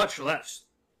 Much less.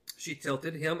 She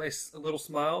tilted him a little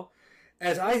smile.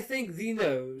 As I think thee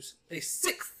knows, a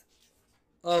sixth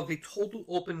of the total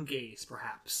open gaze,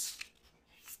 perhaps.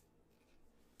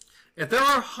 If there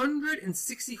are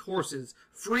 160 horses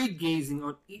freed gazing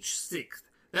on each sixth,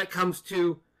 that comes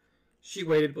to, she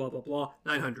waited, blah, blah, blah,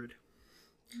 900.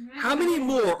 How many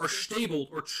more are stabled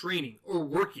or training or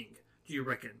working, do you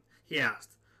reckon? He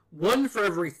asked. 1 for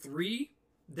every 3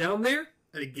 down there,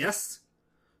 at a guess?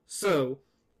 So,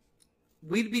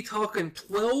 we'd be talking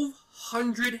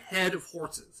 1,200 head of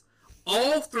horses,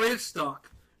 all threaded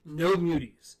stock, no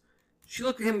muties. She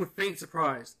looked at him with faint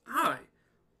surprise.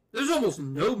 There's almost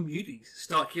no muties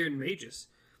stock here in Magus,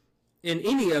 in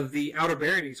any of the outer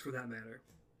baronies for that matter.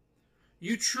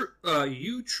 You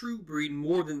true breed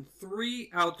more than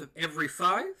 3 out of every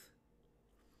 5?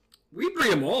 We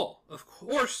breed them all. Of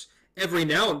course, every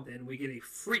now and then we get a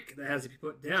freak that has to be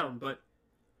put down, but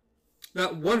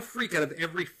not 1 freak out of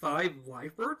every 5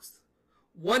 live birds?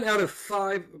 1 out of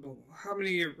 5... How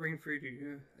many ring free do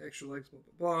you have? Extra legs, blah,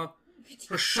 blah, blah.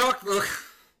 Her shocked look...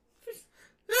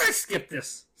 Skip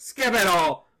this. Skip it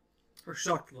all. Her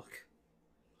shocked look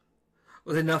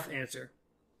was enough answer.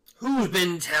 Who's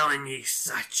been telling ye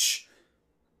such?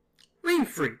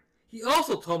 Rainfree. He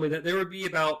also told me that there would be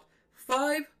about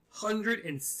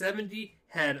 570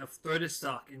 head of threaded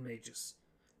stock in Magus.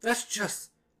 That's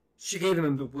just... She gave him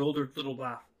a bewildered little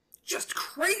laugh. Just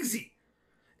crazy!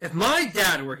 If my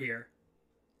dad were here...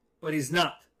 But he's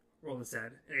not, Roland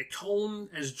said, in a tone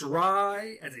as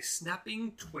dry as a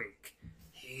snapping twig.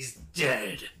 He's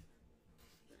dead.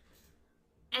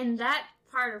 And that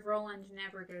part of Roland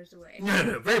never goes away.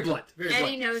 No, very blunt. Very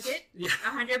Eddie blunt. knows it. Yeah.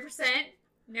 100%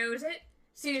 knows it.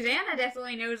 Susanna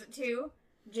definitely knows it too.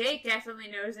 Jake definitely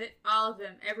knows it. All of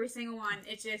them. Every single one.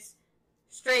 It's just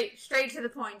straight to the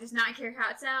point. Does not care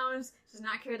how it sounds. Does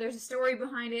not care there's a story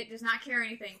behind it. Does not care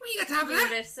anything. We ain't got time for that.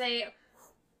 Just say...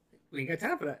 We ain't got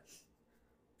time for that.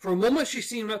 For a moment she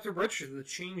seemed not to register the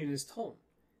change in his tone.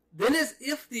 Then, as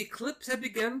if the eclipse had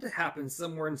begun to happen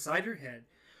somewhere inside her head,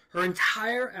 her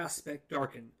entire aspect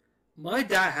darkened. My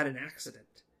dad had an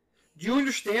accident. Do you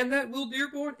understand that, Will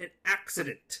Dearborn? An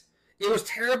accident. It was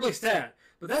terribly sad,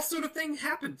 but that sort of thing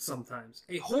happens sometimes.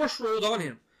 A horse rolled on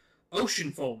him.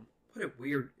 Ocean foam. What a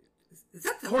weird... Is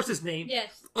that the horse's name?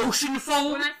 Yes. Ocean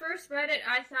foam? When I first read it,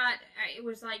 I thought it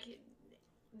was like...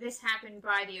 This happened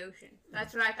by the ocean.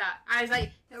 That's what I thought. I was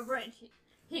like...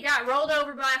 He got rolled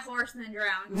over by a horse and then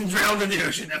drowned. Drowned in the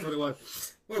ocean, that's what it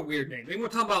was. What a weird name. They were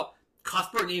talking about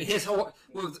Cuthbert and his horse...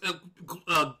 His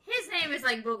name is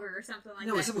like Booger or something like that.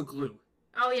 No, it's something glue.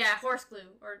 Oh yeah, horse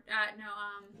glue. Or,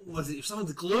 Was it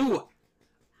someone's glue?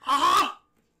 Ah!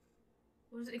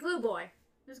 Was it Glue Boy?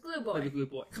 It was Glue Boy. Like the glue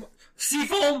boy. Come on.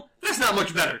 Seafoam? That's not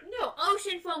much better. No,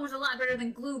 Ocean Foam was a lot better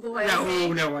than Glue Boy. No,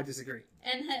 okay? no, I disagree.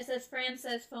 And it says, Fran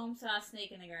says foam saw a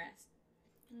snake in the grass.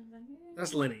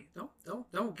 That's Lenny.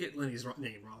 Don't get Lenny's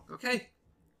name wrong, okay?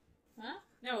 Huh?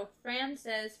 No, Fran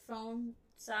says foam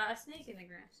saw a snake in the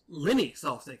grass. Lenny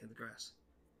saw a snake in the grass.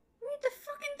 Read the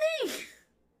fucking thing!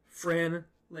 Fran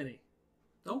Lenny.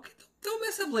 Don't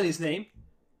mess up Lenny's name.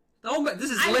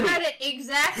 This is Lenny. I read it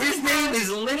exactly. His name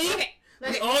is Lenny? Okay.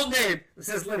 The old name that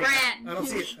says Lenny. Fran. I don't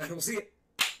see it.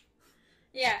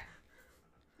 Yeah.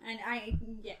 And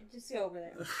just go over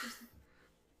there.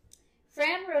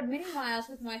 Fran rode many miles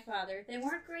with my father. They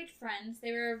weren't great friends.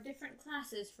 They were of different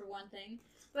classes, for one thing,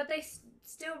 but they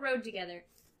still rode together.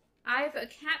 I've a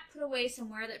cap put away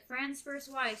somewhere that Fran's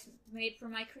first wife made for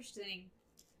my christening.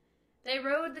 They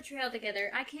rode the trail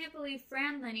together. I can't believe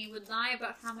Fran Lenny would lie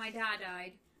about how my dad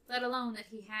died, let alone that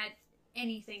he had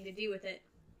anything to do with it.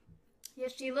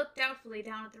 Yet she looked doubtfully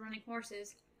down at the running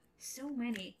horses. So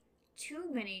many. Too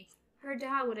many. Her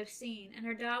da would have seen, and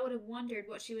her da would have wondered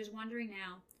what she was wondering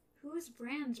now. Whose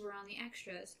brands were on the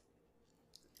extras?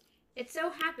 It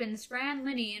so happens Fran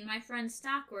Lenny and my friend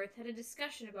Stockworth had a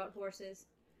discussion about horses.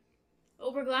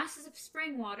 Over glasses of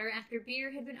spring water, after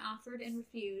beer had been offered and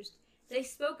refused, they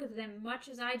spoke of them much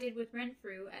as I did with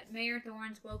Renfrew at Mayor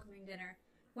Thorne's welcoming dinner.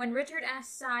 When Richard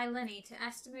asked Cy Lenny to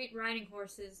estimate riding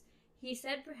horses, he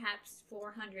said perhaps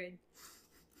 400.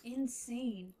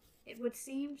 Insane. It would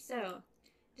seem so.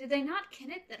 Did they not ken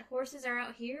it that horses are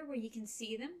out here where you can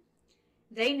see them?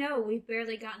 They know we've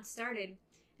barely gotten started,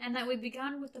 and that we've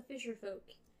begun with the fisher folk.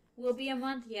 Will be a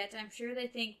month yet, I'm sure they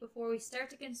think, before we start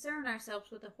to concern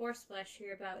ourselves with the horseflesh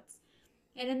hereabouts.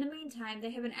 And in the meantime,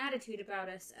 they have an attitude about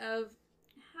us of,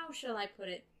 how shall I put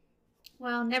it?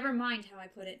 Well, never mind how I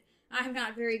put it. I'm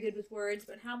not very good with words,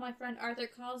 but how my friend Arthur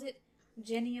calls it,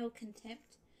 genial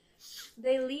contempt.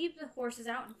 They leave the horses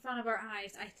out in front of our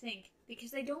eyes, I think,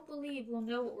 because they don't believe we'll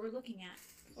know what we're looking at,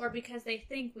 or because they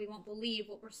think we won't believe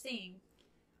what we're seeing.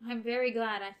 I'm very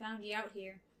glad I found you out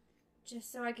here.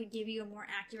 Just so I could give you a more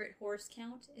accurate horse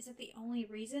count? Is that the only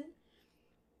reason?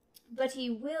 But he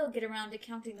will get around to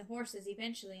counting the horses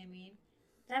eventually, I mean.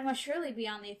 That must surely be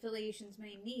on the affiliation's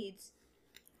main needs.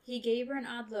 He gave her an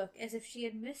odd look, as if she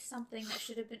had missed something that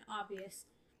should have been obvious.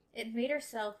 It made her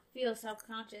feel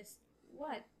self-conscious.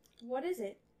 What? What is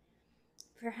it?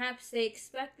 Perhaps they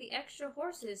expect the extra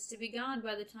horses to be gone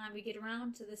by the time we get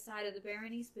around to the side of the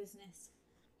barony's business.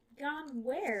 Gone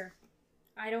where?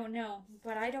 I don't know,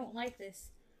 but I don't like this.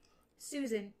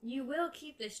 Susan, you will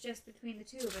keep this just between the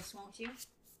two of us, won't you?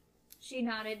 She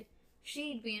nodded.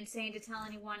 She'd be insane to tell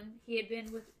anyone she had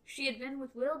been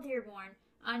with Will Dearborn,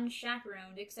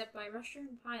 unchaperoned except by Rusher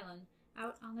and Pylon,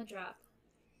 out on the drop.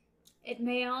 It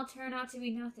may all turn out to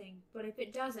be nothing, but if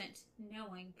it doesn't,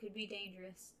 knowing could be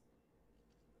dangerous.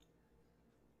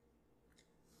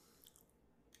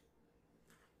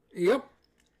 Yep.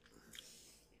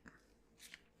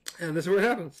 And this is what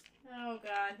happens. Oh,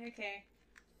 God. Okay.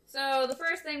 So, the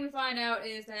first thing we find out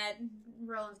is that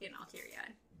Roland's getting all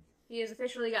teary-eyed. He has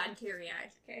officially gotten teary-eyed.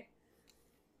 Okay.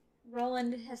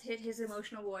 Roland has hit his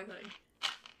emotional boyhood.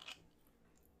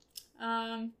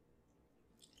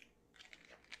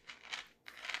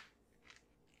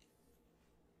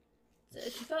 So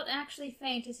she felt actually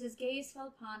faint as his gaze fell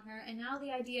upon her, and now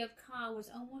the idea of Ka was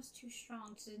almost too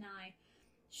strong to deny.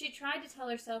 She tried to tell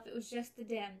herself it was just the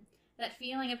dim, that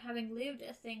feeling of having lived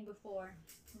a thing before.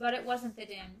 But it wasn't the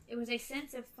dim. It was a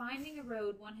sense of finding a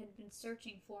road one had been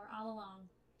searching for all along.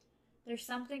 There's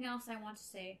something else I want to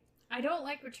say. I don't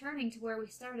like returning to where we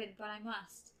started, but I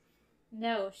must.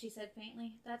 No, she said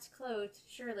faintly. That's closed,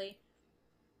 surely.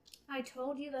 I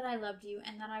told you that I loved you,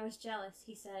 and that I was jealous,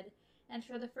 he said, and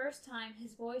for the first time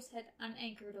his voice had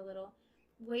unanchored a little,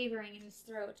 wavering in his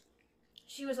throat.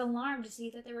 She was alarmed to see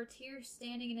that there were tears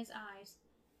standing in his eyes.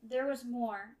 There was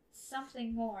more,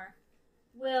 something more.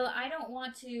 Will, I don't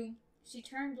want to... She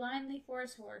turned blindly for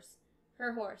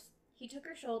her horse. He took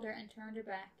her shoulder and turned her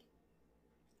back.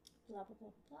 Blah, blah, blah,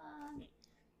 blah.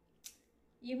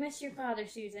 You miss your father,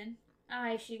 Susan.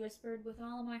 Aye, she whispered, with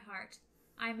all my heart.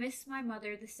 I miss my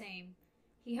mother the same.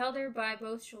 He held her by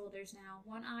both shoulders now,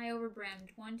 one eye overbrimmed,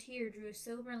 one tear drew a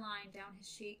silver line down his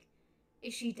cheek.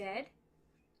 Is she dead?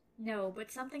 No,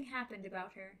 but something happened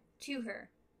about her. To her.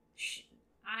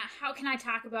 How can I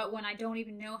talk about when I don't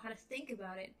even know how to think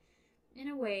about it? In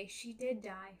a way, she did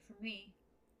die for me.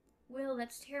 Will,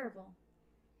 that's terrible.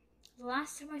 The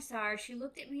last time I saw her, she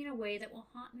looked at me in a way that will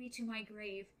haunt me to my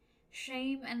grave.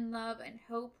 Shame and love and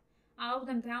hope, all of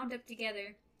them bound up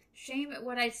together. Shame at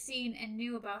what I'd seen and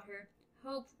knew about her.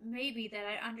 Hope, maybe, that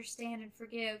I'd understand and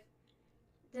forgive.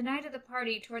 The night of the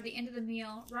party, toward the end of the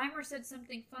meal, Reimer said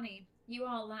something funny. You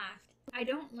all laughed. I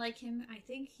don't like him. I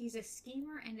think he's a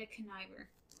schemer and a conniver.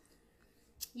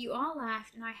 You all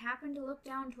laughed, and I happened to look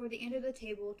down toward the end of the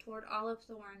table, toward Olive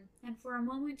Thorne, and for a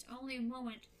moment, only a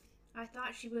moment, I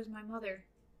thought she was my mother.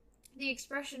 The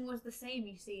expression was the same,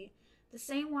 you see, the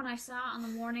same one I saw on the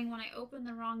morning when I opened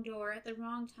the wrong door at the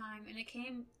wrong time,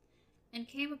 and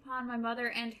came upon my mother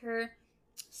and her...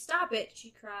 Stop it,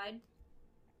 she cried.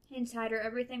 Inside her,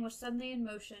 everything was suddenly in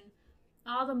motion.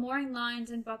 All the mooring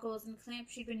lines and buckles and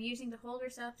clamps she'd been using to hold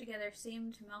herself together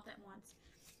seemed to melt at once.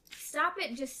 Stop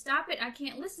it, just stop it. I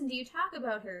can't listen to you talk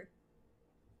about her.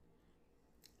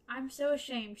 I'm so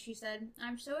ashamed, she said.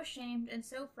 I'm so ashamed and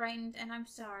so frightened, and I'm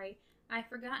sorry. I've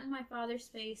forgotten my father's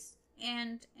face,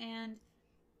 and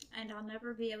I'll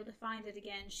never be able to find it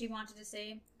again, she wanted to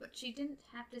say, but she didn't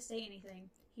have to say anything.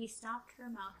 He stopped her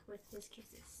mouth with his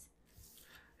kisses.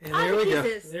 And there we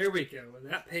go. There we go. And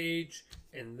that page,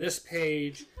 and this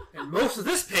page, and most of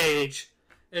this page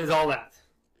is all that.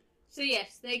 So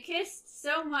yes, they kissed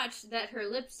so much that her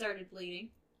lips started bleeding.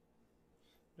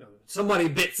 No, somebody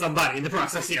bit somebody in the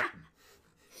process here.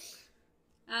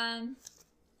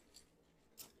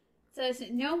 Says,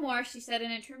 no more, she said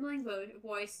in a trembling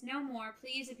voice. No more.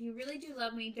 Please, if you really do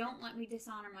love me, don't let me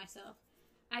dishonor myself.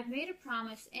 I've made a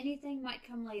promise. Anything might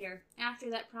come later. After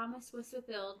that promise was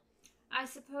fulfilled, I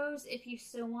suppose if you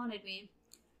still wanted me.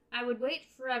 I would wait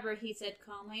forever, he said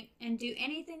calmly, and do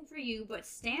anything for you but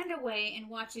stand away and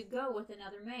watch you go with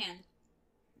another man.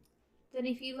 Then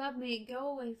if you love me, go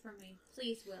away from me.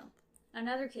 Please, Will.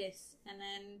 Another kiss, and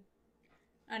then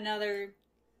another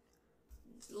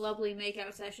lovely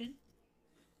makeout session.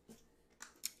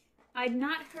 I'd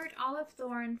not hurt Olive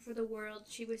Thorne for the world,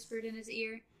 she whispered in his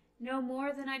ear. No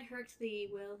more than I'd hurt thee,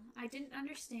 Will. I didn't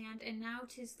understand, and now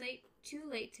 'tis too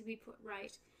late to be put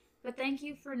right. But thank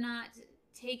you for not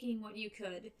taking what you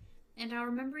could, and I'll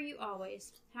remember you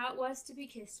always, how it was to be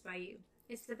kissed by you.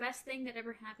 It's the best thing that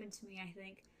ever happened to me, I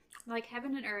think. Like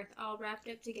heaven and earth all wrapped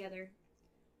up together.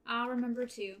 I'll remember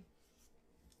too.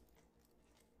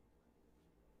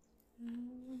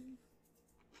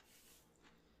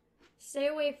 Stay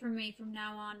away from me from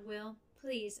now on, Will.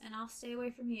 Please, and I'll stay away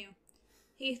from you.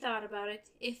 He thought about it.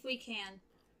 If we can.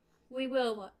 We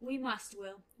must,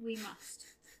 Will. We must.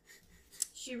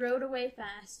 She rode away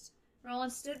fast.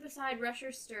 Roland stood beside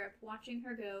Rusher's stirrup, watching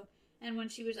her go, and when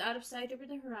she was out of sight over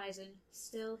the horizon,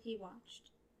 still he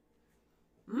watched.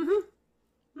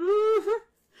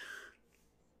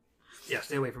 Yeah,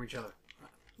 stay away from each other.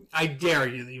 I dare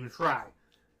you to even try.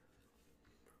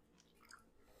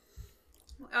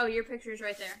 Oh, your picture's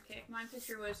right there. Okay, my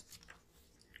picture was,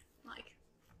 like,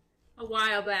 a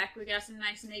while back. We got some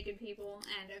nice naked people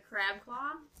and a crab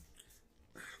claw.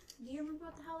 Do you remember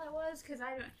what the hell that was? Because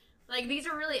I don't... Like, these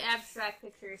are really abstract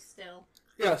pictures still.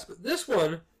 Yes, but this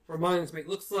one reminds me, it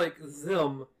looks like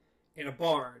them in a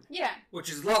barn. Yeah. Which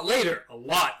is a lot later.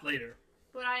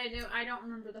 But I don't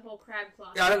remember the whole crab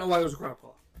claw. Yeah, I don't know why it was a crab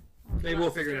claw. Or maybe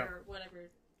we'll figure it out. Or whatever.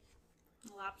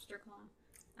 A lobster claw.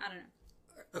 I don't know.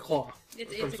 A claw.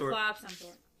 It's a claw of some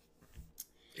sort.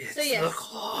 It's so, yes. the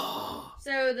claw.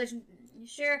 So the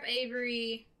Sheriff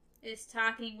Avery is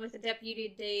talking with the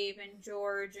Deputy Dave and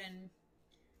George and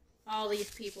all these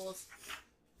peoples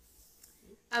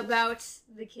about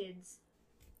the kids.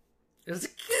 It's the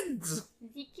kids.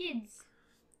 The kids.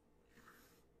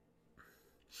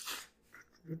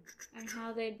 And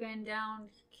how they'd been down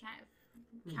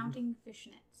counting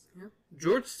fishnets. Yeah.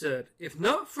 George said, if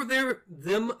not for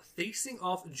them facing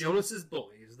off Jonas's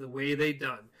boys the way they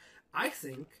done, I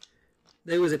think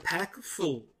they was a pack of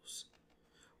fools.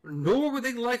 Nor would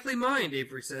they likely mind,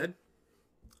 Avery said.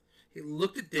 He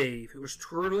looked at Dave, who was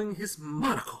twirling his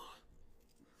monocle.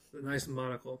 The nice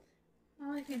monocle.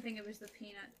 All I can think of is the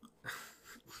peanut.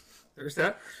 There's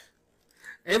that.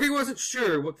 Avery wasn't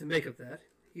sure what to make of that.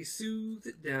 He soothed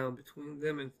it down between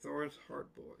them and Thor's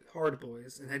hard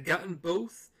boys, and had gotten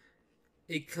both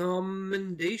a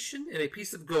commendation and a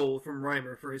piece of gold from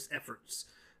Reimer for his efforts.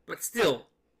 But still,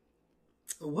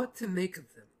 what to make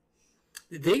of them?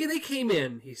 The day they came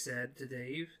in, he said to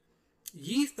Dave,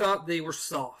 ye thought they were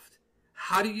soft.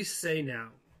 How do you say now?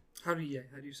 How do you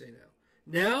say now?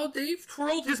 Now Dave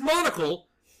twirled his monocle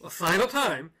a final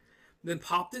time, then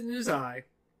popped it in his eye,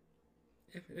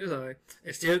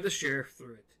 and stared at the sheriff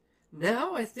through it.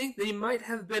 Now I think they might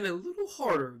have been a little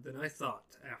harder than I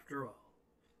thought, after all.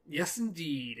 Yes,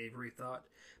 indeed, Avery thought.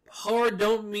 But hard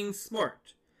don't mean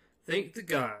smart. Thank the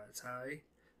gods, aye.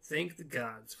 Thank the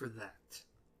gods for that.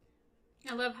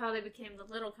 I love how they became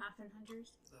the little coffin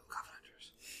hunters. Little coffin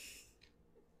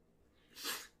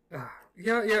hunters.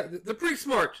 Yeah, they're pretty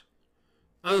smart.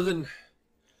 Other than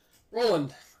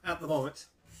Roland at the moment.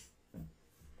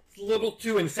 A little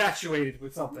too infatuated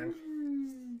with something.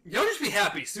 Y'all just be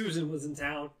happy Susan was in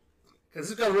town. Because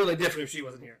it's gone really different if she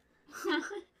wasn't here.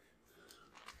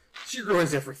 She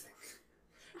ruins everything.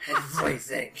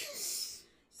 Everything.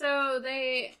 So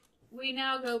we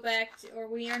now go back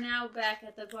we are now back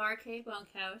at the Bar K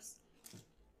bunkhouse.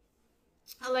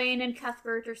 Elaine and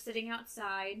Cuthbert are sitting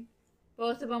outside.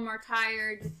 Both of them are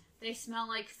tired. They smell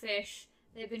like fish.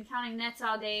 They've been counting nets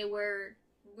all day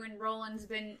when Roland's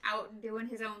been out doing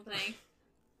his own thing.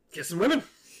 Kissing women.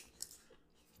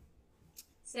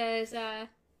 says,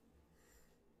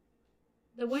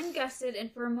 the wind gusted,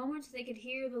 and for a moment they could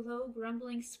hear the low,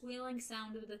 grumbling, squealing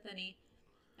sound of the thinny.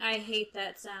 I hate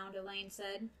that sound, Elaine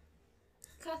said.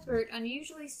 Cuthbert,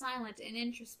 unusually silent and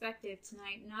introspective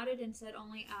tonight, nodded and said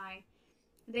only I.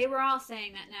 They were all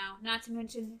saying that now, not to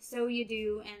mention, so you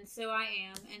do, and so I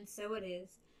am, and so it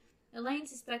is. Elaine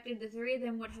suspected the three of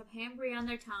them would have Hambry on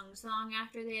their tongues long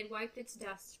after they had wiped its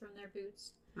dust from their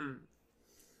boots.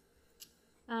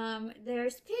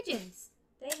 There's pigeons.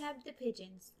 They have the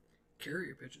pigeons.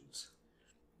 Carrier pigeons.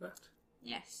 That.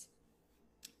 Yes.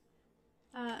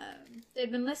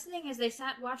 They'd been listening as they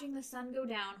sat watching the sun go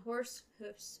down, horse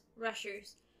hoofs,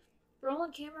 rushers.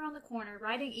 Roland came around the corner,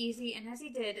 riding easy, and as he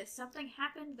did, something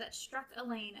happened that struck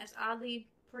Elaine as oddly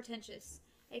portentous,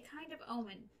 a kind of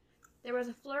omen. There was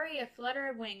a flurry, a flutter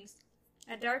of wings,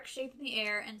 a dark shape in the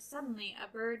air, and suddenly a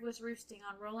bird was roosting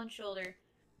on Roland's shoulder.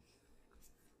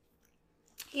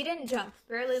 He didn't jump,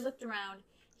 barely looked around.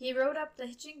 He rode up the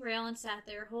hitching rail and sat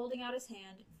there, holding out his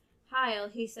hand. Heil,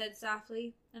 he said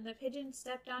softly, and the pigeon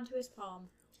stepped onto his palm.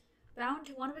 Bound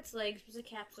to one of its legs was a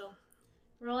capsule.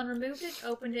 Roland removed it,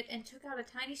 opened it, and took out a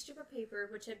tiny strip of paper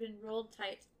which had been rolled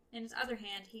tight. In his other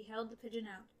hand, he held the pigeon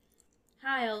out.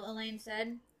 Heil, Elaine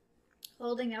said,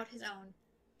 holding out his own.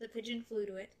 The pigeon flew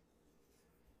to it.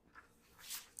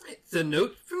 It's a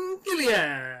note from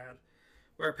Gilead,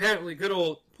 where apparently good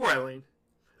old poor Elaine,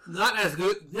 not as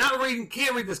good,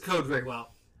 can't read this code very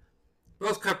well.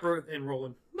 Both Cuthbert and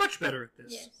Roland much better at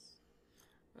this. Yes.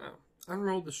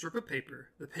 Unrolled the strip of paper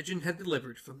the pigeon had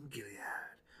delivered from Gilead.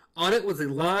 On it was a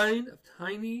line of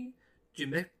tiny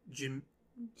geometric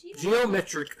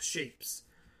shapes.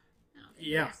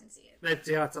 Yeah,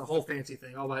 that's a whole fancy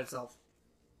thing all by itself.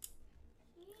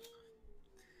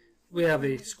 We have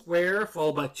a square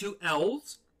followed by two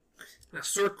L's, a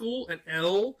circle, an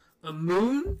L, a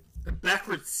moon, a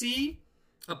backward C,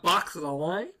 a box with a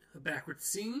line, a backward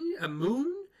C, a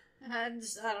moon. I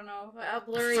don't know. A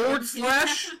blurry forward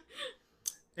slash,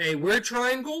 a weird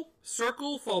triangle,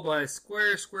 circle, followed by a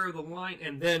square, square with a line,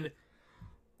 and then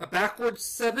a backwards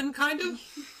 7, kind of.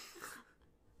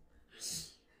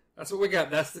 That's what we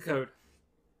got. That's the code.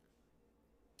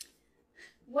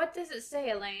 What does it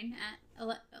say, Elaine?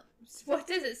 What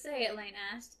does it say, Elaine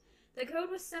asked. The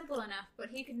code was simple enough, but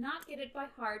he could not get it by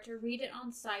heart or read it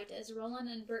on sight as Roland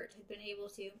and Bert had been able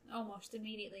to, almost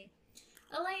immediately.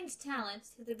 Elaine's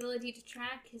talents, his ability to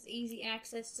track, his easy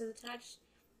access to the touch,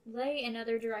 lay in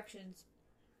other directions.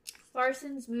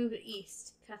 Farsons moved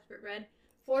east, Cuthbert read.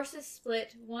 Forces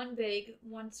split, one big,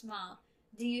 one small.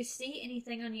 Do you see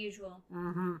anything unusual?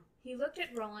 Mm-hmm. He looked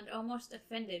at Roland, almost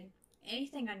offended.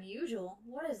 Anything unusual?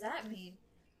 What does that mean?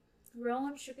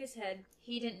 Roland shook his head.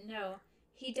 He didn't know.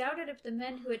 He doubted if the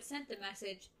men who had sent the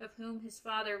message, of whom his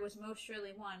father was most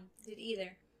surely one, did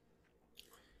either.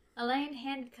 Elaine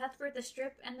handed Cuthbert the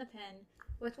strip and the pen.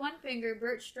 With one finger,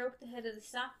 Bert stroked the head of the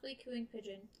softly cooing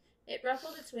pigeon. It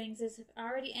ruffled its wings as if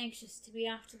already anxious to be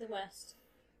off to the west.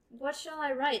 What shall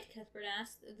I write? Cuthbert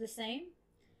asked. The same?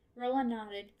 Roland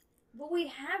nodded. But we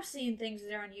have seen things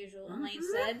that are unusual, Elaine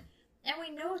said. And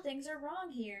we know things are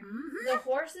wrong here. The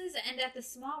horses and at the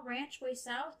small ranch way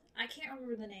south, I can't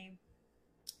remember the name.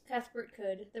 Cuthbert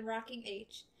could. The Rocking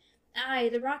H. Aye,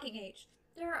 the Rocking H.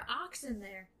 There are oxen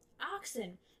there.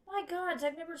 Oxen! My gods,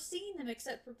 I've never seen them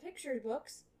except for picture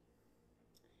books.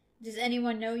 Does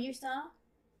anyone know you saw?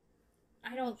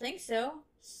 I don't think so.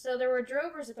 So there were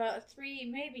drovers about 3,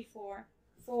 maybe 4.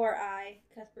 4, aye,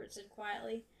 Cuthbert said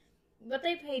quietly. But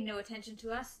they paid no attention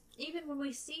to us. Even when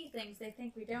we see things, they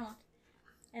think we don't.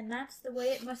 And that's the way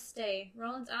it must stay.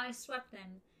 Roland's eyes swept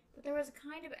them, but there was a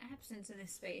kind of absence in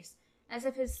his face, as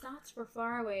if his thoughts were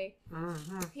far away.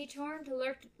 He turned to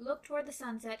look toward the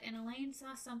sunset, and Elaine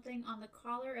saw something on the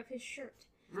collar of his shirt.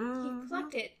 He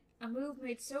plucked it, a move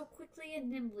made so quickly and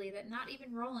nimbly that not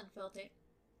even Roland felt it.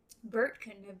 Bert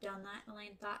couldn't have done that,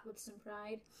 Elaine thought with some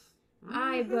pride.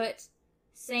 Aye, but...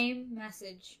 Same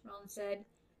message, Roland said.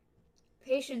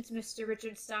 Patience, Mr.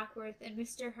 Richard Stockworth and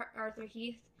Mr. Arthur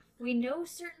Heath. We know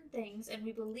certain things, and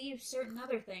we believe certain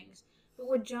other things. But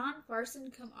would John Farson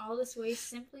come all this way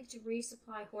simply to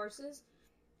resupply horses?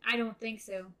 I don't think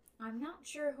so. I'm not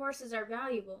sure horses are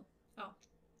valuable. Oh,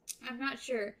 I'm not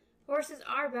sure. Horses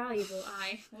are valuable,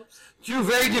 Whoops. Two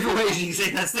very different ways you can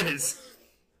say that sentence.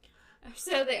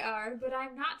 So they are, but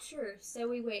I'm not sure, so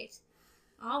we wait.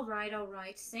 All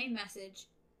right, same message.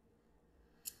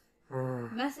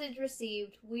 Message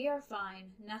received. We are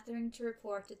fine. Nothing to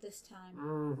report at this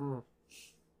time.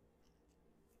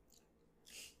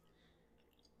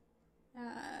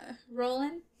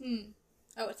 Roland?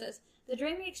 Oh, it says, The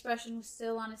dreamy expression was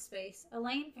still on his face.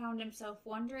 Elaine found himself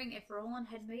wondering if Roland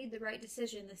had made the right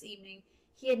decision this evening.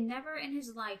 He had never in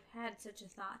his life had such a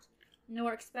thought,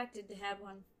 nor expected to have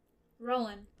one.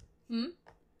 Roland.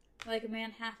 Like a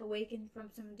man half awakened from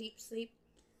some deep sleep.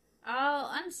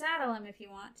 I'll unsaddle him if you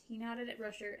want. He nodded at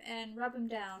Rusher, and rub him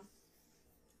down.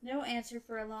 No answer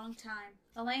for a long time.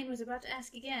 Elaine was about to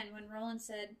ask again when Roland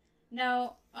said,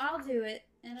 No, I'll do it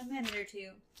in a minute or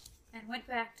two, and went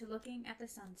back to looking at the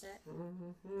sunset.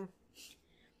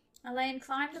 Elaine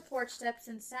climbed the porch steps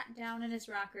and sat down in his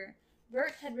rocker.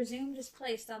 Bert had resumed his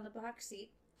place on the box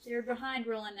seat. They were behind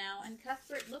Roland now, and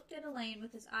Cuthbert looked at Elaine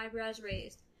with his eyebrows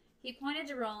raised. He pointed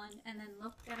to Roland, and then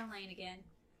looked at Elaine again.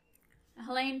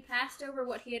 Elaine passed over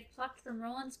what he had plucked from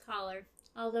Roland's collar,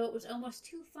 although it was almost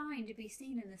too fine to be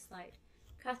seen in this light.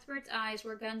 Cuthbert's eyes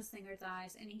were Gunslinger's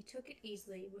eyes, and he took it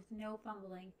easily, with no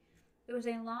fumbling. It was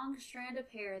a long strand of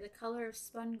hair, the color of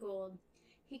spun gold.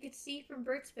 He could see from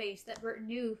Bert's face that Bert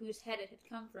knew whose head it had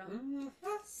come from.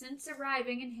 Since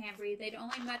arriving in Hambry, they'd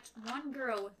only met one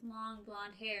girl with long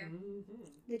blonde hair.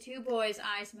 The two boys'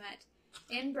 eyes met.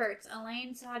 In Bert's,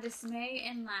 Elaine saw dismay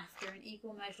and laughter in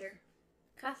equal measure.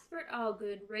 Cuthbert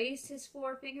Allgood raised his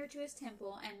forefinger to his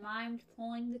temple and mimed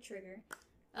pulling the trigger.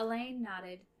 Elaine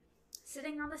nodded.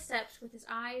 Sitting on the steps with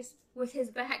his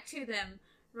back to them,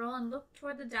 Roland looked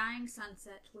toward the dying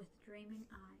sunset with dreaming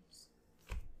eyes.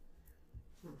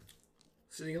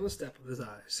 Sitting on the step with his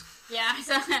eyes. Yeah,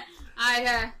 so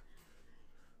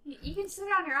you can sit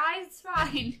on your eyes, it's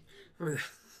fine.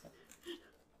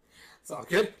 It's all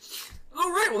good.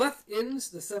 Alright, well that ends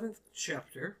the 7th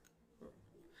chapter.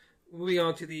 Moving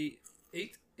on to the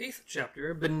 8th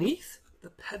chapter, Beneath the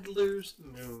Peddler's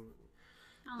Moon.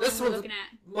 How long This are we one's looking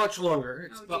at? much longer.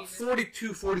 It's Oh, about Jesus.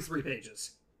 42, 43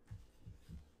 pages.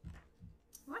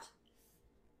 What?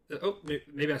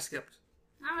 Maybe I skipped.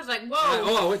 I was like,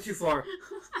 whoa. I went too far.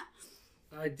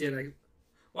 I did.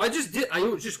 I just did.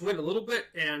 I just went a little bit,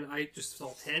 and I just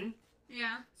saw 10.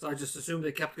 Yeah. So I just assumed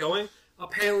they kept going.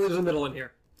 Apparently, there's a middle in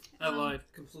here. I lied.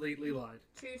 Completely lied.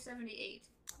 278.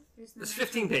 It's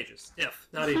 15 pages. If.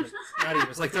 Not even. Not even.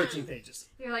 It's like 13 pages.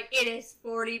 You're like, it is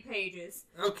 40 pages.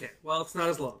 Okay. Well, it's not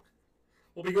as long.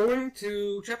 We'll be going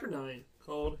to chapter 9,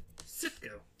 called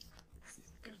Sitgo.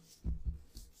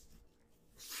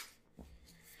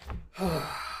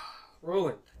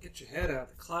 Roland, get your head out of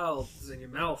the clouds and your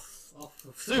mouth off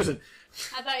of Susan.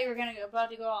 I thought you were about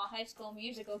to go all High School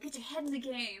Musical. Get your head in the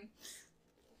game.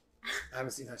 I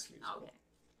haven't seen High School Musical. Okay.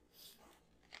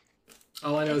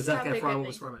 All I know is It's Zac probably a good Efron thing.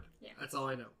 was from it. Yeah. That's all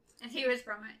I know. And he was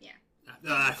from it, yeah.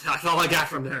 That's all I got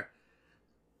from there.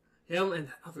 Him and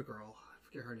that other girl. I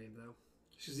forget her name, though.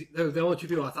 She's the only two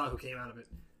people I thought who came out of it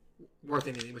worth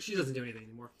anything, but she doesn't do anything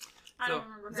anymore. I don't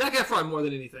remember her. Zac Efron more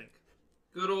than anything.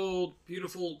 Good old,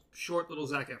 beautiful, short little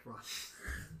Zac Efron.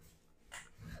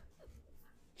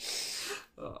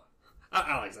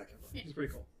 I like Zac Efron. He's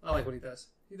pretty cool. I like what he does.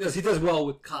 He does well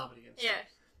with comedy and stuff.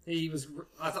 Yes.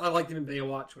 I liked him in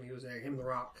Baywatch when he was there. Him and The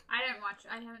Rock. I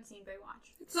haven't seen Baywatch.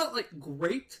 It's not like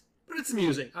great, but it's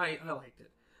amusing. I liked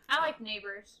it. I like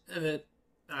Neighbors. And then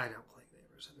I don't like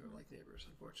Neighbors. I don't like Neighbors,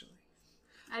 unfortunately.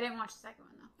 I didn't watch the second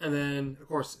one, though. And then, of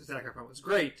course, Zac Efron was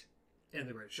great in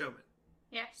The Great Showman.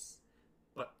 Yes.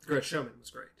 But The Great Showman was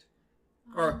great.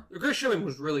 Or, The Great Showman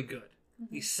was really good.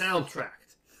 The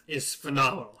soundtrack is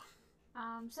phenomenal.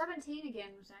 17 again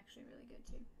was actually really good,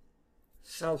 too.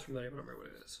 Sounds familiar, but I don't remember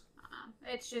what it is.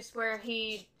 It's just where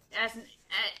he,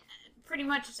 pretty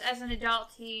much as an adult,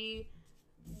 he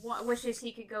wishes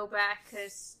he could go back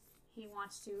because he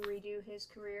wants to redo his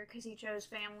career because he chose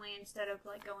family instead of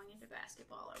like going into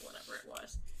basketball or whatever it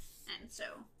was, and so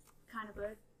kind of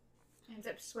ends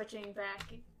up switching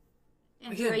back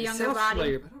into a younger sounds body,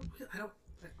 familiar,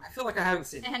 but I feel like I haven't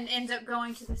seen it. and ends up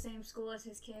going to the same school as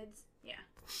his kids. Yeah.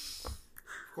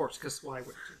 Of course, because why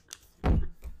wouldn't you?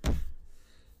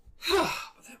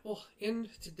 But that will end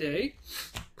today.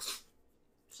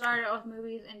 Started out with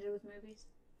movies, ended with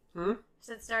movies.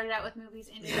 Said started out with movies,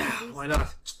 ended with movies. Why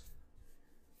not?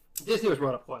 Disney was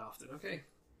brought up quite often, okay?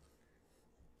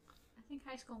 I think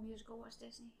High School Musical was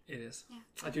Disney. It is. Yeah.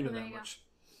 I do know There that you go. much.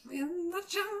 In the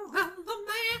jungle, the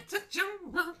magic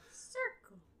jungle,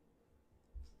 Circle.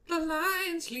 the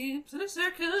lion sleeps in a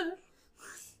circle.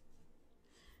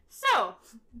 So,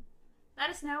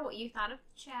 let us know what you thought of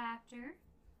the chapter.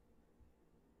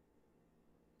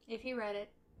 If you read it,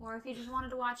 or if you just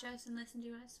wanted to watch us and listen to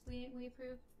us, we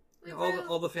approve. We approve.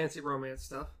 All the fancy romance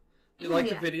stuff. If you like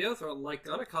the Yeah. video, throw a like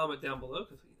on it, comment down below,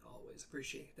 because we always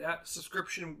appreciate that.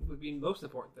 Subscription would be the most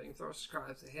important thing. Throw a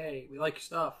subscribe, say, hey, we like your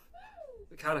stuff.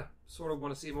 We kind of, sort of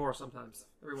want to see more sometimes,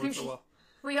 every once in a while.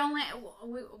 we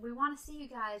want to see you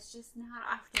guys, just not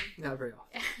often. Not very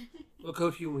often. We'll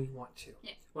go to you when we want to.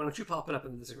 Yes. Why don't you pop it up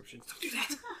in the description? Don't do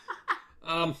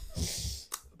that.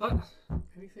 But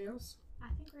anything else? I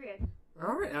think we're good.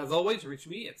 All right. As always, reach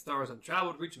me at Stars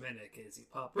Untraveled. Reach Amanda at KZ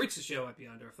Pop. Reach the show at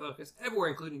Beyond Our Focus everywhere,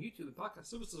 including YouTube and podcast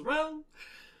services around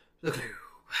the globe.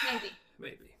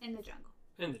 Maybe. In the jungle.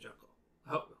 In the jungle.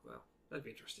 Oh, well, that'd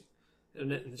be interesting.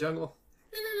 Internet in the jungle.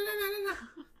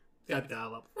 Gotta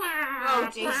dial up. Oh,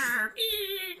 jeez.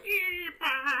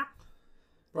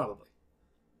 Probably.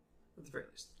 At the very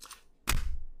least.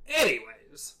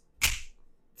 Anyways,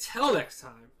 till next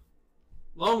time,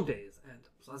 long days and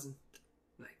pleasant